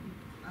them.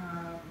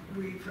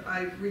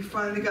 We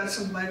finally got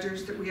some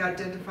ledgers that we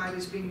identified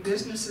as being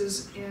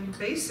businesses in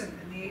Basin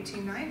in the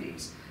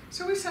 1890s.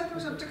 So we sent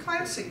those up to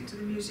Clancy, to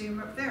the museum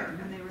up there,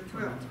 and they were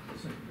thrilled.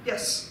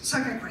 Yes,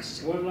 second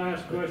question. One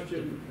last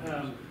question.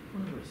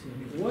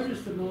 What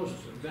is the most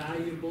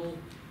valuable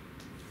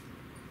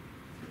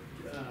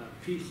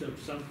piece of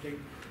something?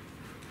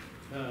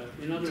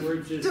 In other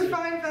words, is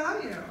Define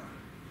value.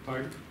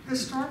 Pardon?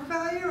 Historic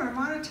value or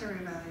monetary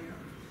value?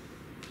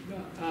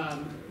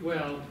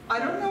 Well, I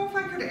don't know if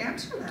I could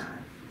answer that.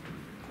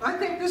 I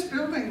think this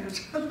building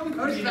is the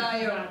most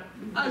value.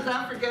 I was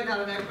not forgetting out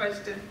of that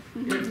question.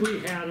 if we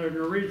had an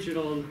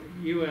original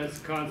U.S.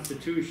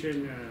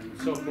 Constitution and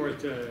so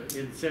forth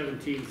in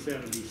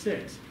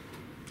 1776,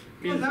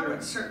 Well, is that there-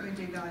 would certainly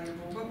be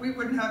valuable, but we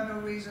wouldn't have no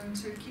reason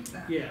to keep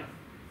that. yeah.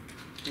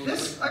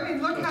 This, I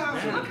mean, look how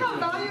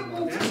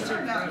valuable this That's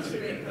turned out to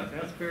impressive. be.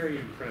 That's very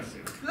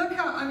impressive. Look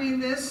how, I mean,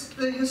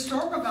 the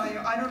historical value,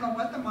 I don't know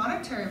what the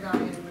monetary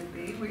value would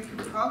be. We could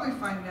probably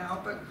find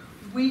out, but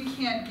we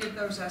can't give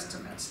those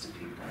estimates to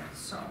people,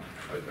 so.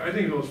 I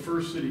think those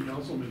first city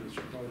council minutes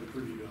are probably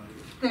pretty valuable.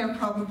 They're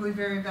probably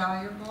very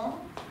valuable.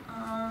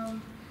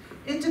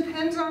 It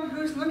depends on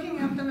who's looking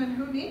at them and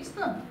who needs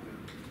them.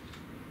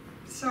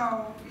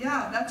 So,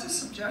 yeah, that's a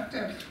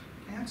subjective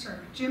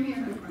answer. Jim, you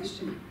had a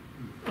question?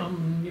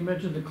 You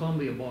mentioned the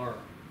Columbia Bar.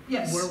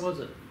 Yes. Where was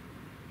it?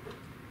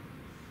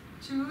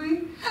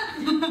 Julie?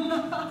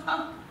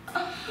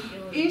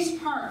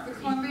 East Park, the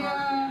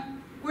Columbia,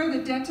 where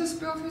the dentist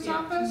built his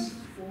office?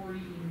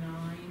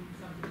 249,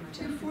 something like that.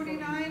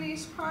 249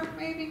 East Park,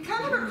 maybe?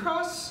 Kind of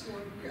across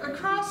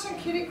in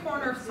kitty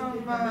corner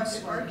from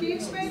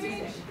Sparky's,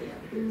 maybe?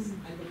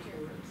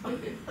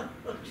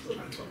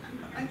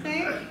 I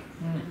think?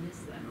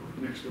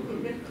 Next door.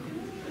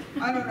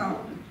 I don't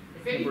know.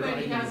 If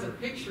anybody has a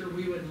picture,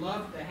 we would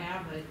love to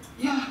have it.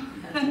 Yeah.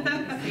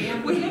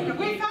 we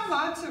found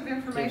lots of If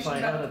information I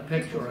had about a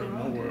picture, people I'd who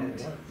know owned where it it.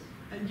 was.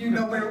 And you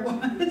know where it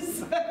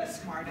was.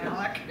 Smart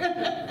Alec.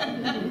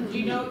 Do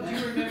you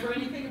remember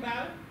anything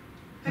about it?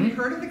 Have you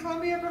heard of the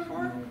Columbia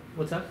before?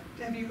 What's that?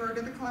 Have you heard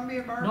of the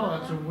Columbia Bar No, before?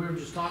 that's what we were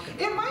just talking.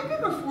 It might be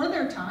before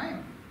their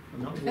time.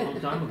 Not a long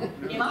time ago.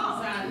 It Wow.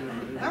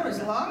 was, That was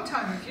a long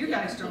time if you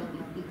guys don't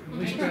remember.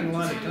 We spent a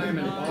lot of time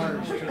in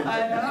bars.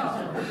 I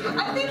know.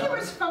 I think it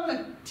was from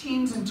the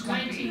teens and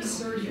 20s.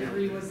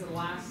 1933 was the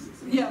last.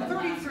 Yeah,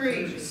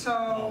 33. Was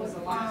So,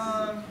 the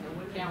last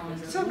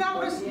calendar. so that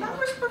was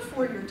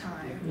before your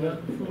time. Yeah.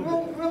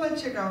 We'll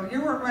let you go.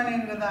 You weren't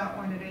running into that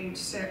one at age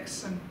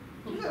 6 and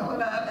you know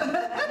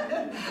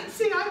that.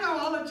 See, I know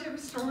all of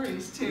Jim's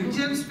stories too.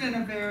 Jim's been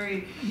a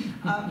very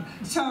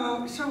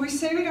so we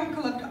say we don't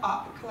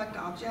collect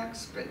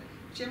objects, but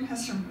Jim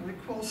has some really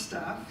cool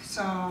stuff.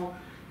 So,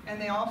 and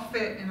they all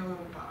fit in a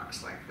little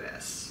box like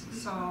this.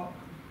 So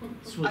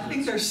I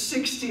think there's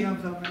 60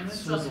 of them, and it's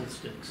Swizzle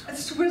sticks.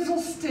 swizzle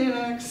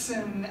sticks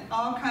and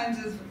all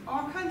kinds of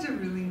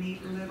really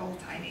neat little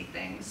tiny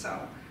things. So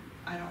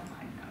I don't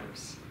mind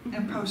those.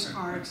 And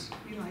postcards,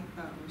 we like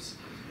those.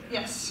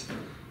 Yes.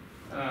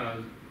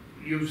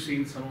 You've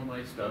seen some of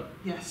my stuff.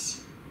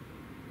 Yes.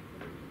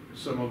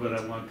 Some of it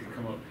I want to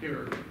come up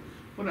here,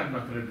 but I'm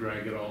not going to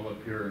drag it all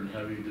up here and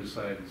have you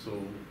decide.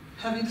 So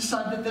Have you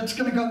decided that's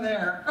going to go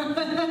there?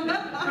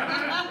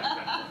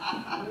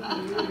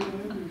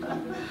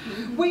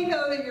 We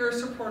know that you're a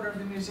supporter of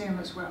the museum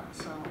as well,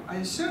 so I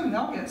assume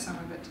they'll get some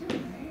of it too,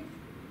 right?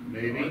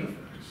 maybe.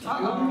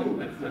 Uh-oh.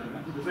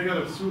 If they got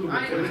a suitable.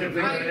 If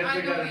they got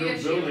a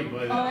new building,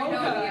 but Oh,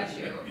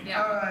 okay.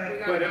 Yeah. All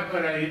right.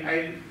 but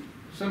I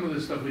some of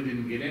the stuff we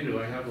didn't get into.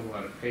 I have a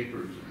lot of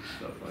papers and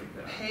stuff like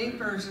that.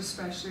 Papers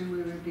especially, we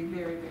would be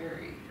very,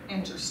 very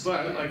interested.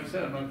 But like I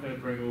said, I'm not going to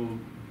bring old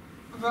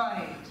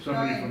Right,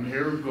 Somebody right. from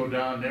here would go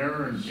down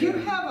there and. You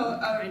have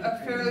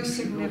a fairly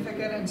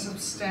significant and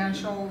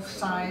substantial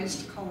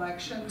sized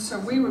collection, so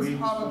we would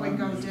probably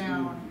go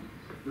down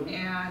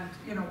and,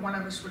 you know, one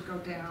of us would go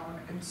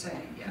down and say,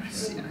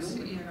 yes, yes,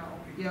 you know,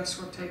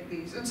 yes, we'll take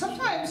these. And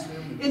sometimes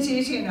it's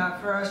easy enough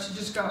for us to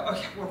just go,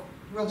 okay, well,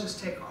 we'll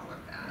just take all of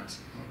that.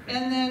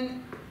 And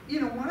then,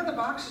 you know, one of the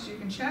boxes you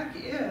can check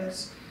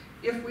is,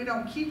 if we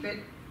don't keep it,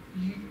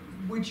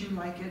 would you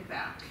like it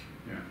back?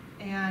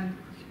 Yeah. And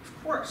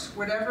of course,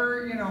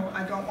 whatever, you know,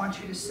 I don't want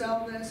you to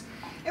sell this.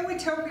 And we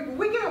tell people,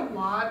 we get a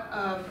lot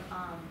of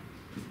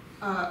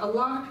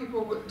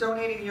people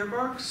donating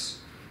yearbooks.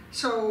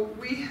 So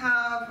we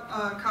have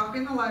a copy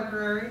in the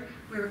library,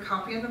 we have a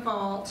copy in the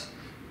vault,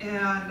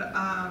 and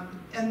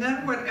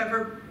then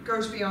whatever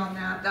goes beyond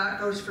that, that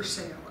goes for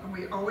sale. And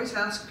we always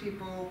ask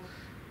people,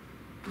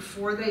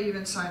 before they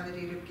even sign the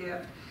deed of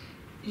gift,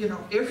 you know,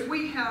 if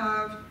we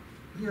have,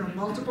 you know,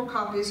 multiple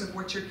copies of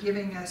what you're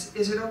giving us,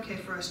 is it okay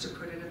for us to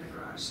put it in the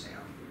garage sale?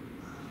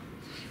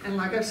 And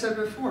like I've said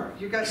before,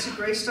 you guys see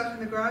great stuff in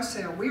the garage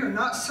sale. We are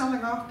not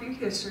selling off Butte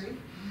history.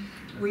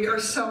 We are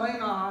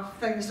selling off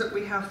things that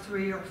we have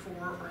 3 or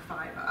 4 or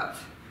 5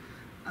 of.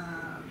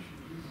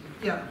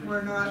 Yeah,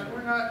 we're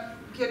not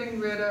getting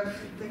rid of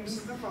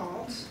things in the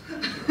vault.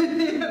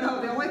 You know,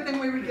 the only thing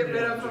we would get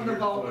rid of from the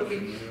vault would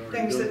be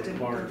things that didn't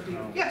go to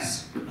Butte.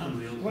 Yes.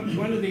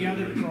 One of the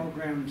other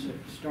programs that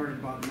started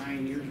about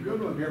 9 years ago,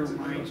 Bureau of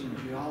Mines and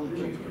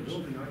Geology,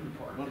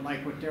 but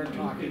like what they're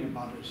talking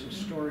about is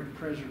historic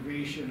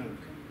preservation of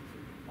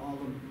all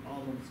the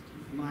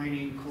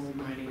mining, coal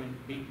mining, and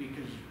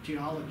because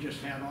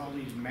geologists have all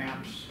these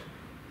maps.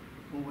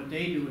 Well, what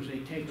they do is they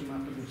take them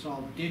up and it's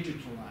all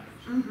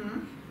digitalized. Mm-hmm.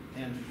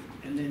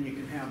 And then you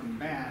can have them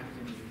back.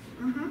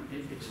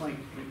 And it's like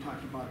we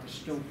talked about the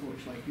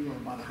stowbooks, like you were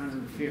about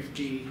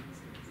 150.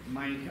 The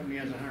mining company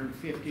has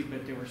 150,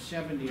 but there were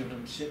 70 of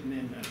them sitting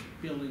in the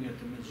building at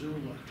the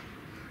Missoula.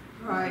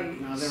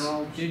 Right. Now they're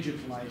all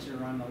digitalized.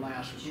 They're on the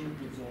last group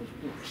of those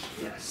books.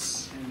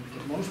 Yes. And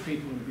what most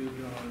people in Butte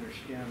don't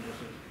understand is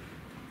that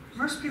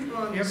most people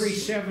on every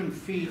 7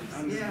 feet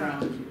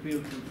underground Yeah. in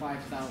Butte from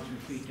 5,000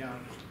 feet down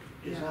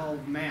is Yeah. all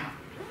mapped.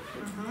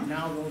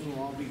 Now those will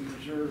all be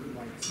preserved.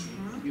 Like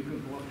you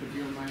can go up to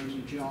Bureau of Mines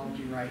and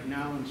Geology right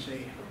now and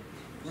say,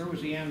 where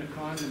was the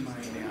Anaconda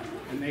mine at?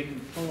 And they can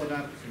pull it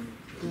up and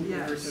Google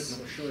Earth it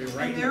and it'll show you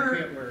right in the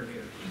pit where it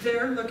is.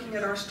 They're looking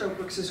at our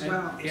stowbooks as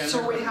well. Yeah,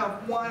 so we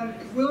have one,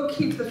 we'll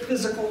keep the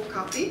physical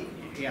copy.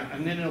 Yeah,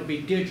 and then it'll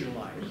be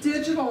digitalized.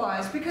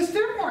 Digitalized, because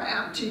they're more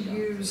apt to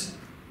use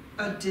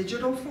a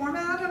digital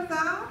format of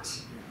that.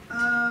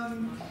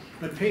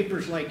 But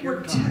papers like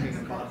you're talking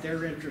about,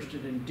 they're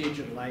interested in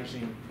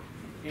digitalizing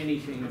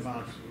anything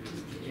about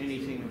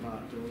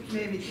those.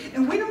 Maybe,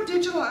 and we don't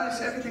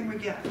digitalize everything we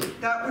get.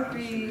 That would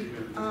be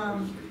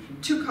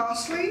too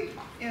costly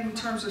in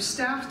terms of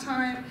staff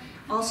time.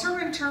 Also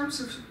in terms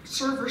of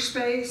server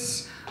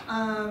space,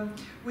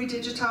 we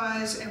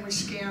digitize and we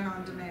scan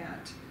on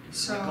demand.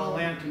 So like all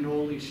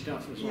Antonoli's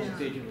stuff is all Yeah.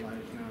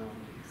 digitalized now.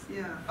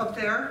 Yeah, up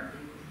there.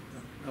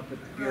 Up at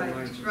the Bureau of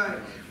Mines. Right.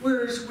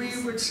 Whereas we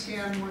would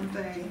scan one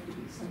thing,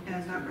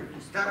 and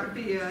that would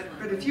be it.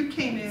 But if you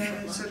came in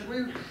and said,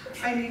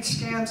 I need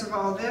scans of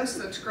all this,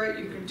 that's great,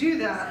 you can do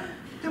that,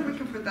 then we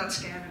can put that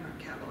scan in our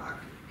catalog.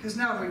 Because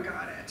now we've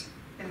got it,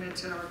 and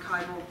it's an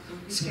archival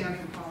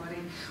scanning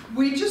quality.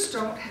 We just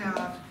don't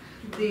have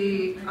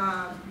the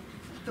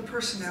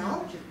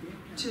personnel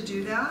to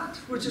do that,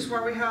 which is why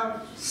we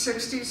have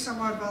 60 some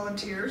odd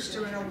volunteers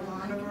doing a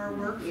lot of our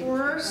work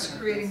for us,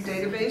 creating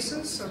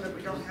databases so that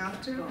we don't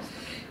have to.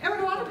 And what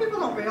a lot of people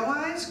don't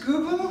realize,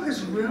 Google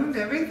has ruined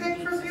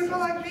everything for people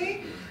like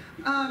me.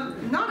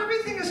 Not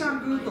everything is on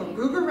Google.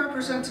 Google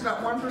represents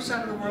about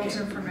 1% of the world's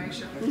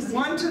information,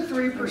 1 to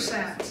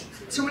 3%.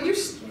 So when you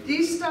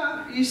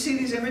see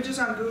these images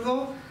on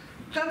Google,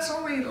 that's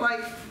only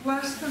like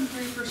less than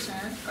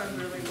 3% of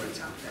really what's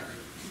out there.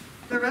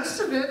 The rest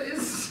of it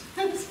is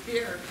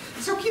here.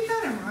 So keep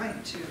that in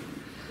mind too.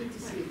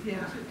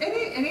 Yeah.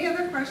 Any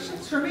other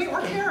questions for me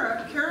or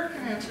Cara? Cara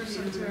can answer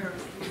some too.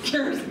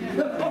 Cara's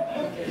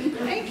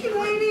Thank you,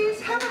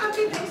 ladies. Have a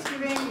happy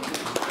Thanksgiving.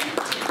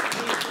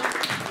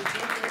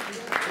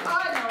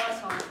 I know, that's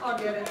fine. I'll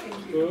get it.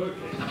 Thank you.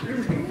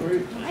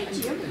 Hi,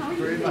 Jim. How are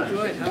you?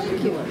 Good.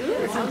 Thank you.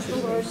 How's the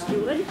Lord's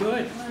doing?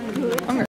 Good. Good.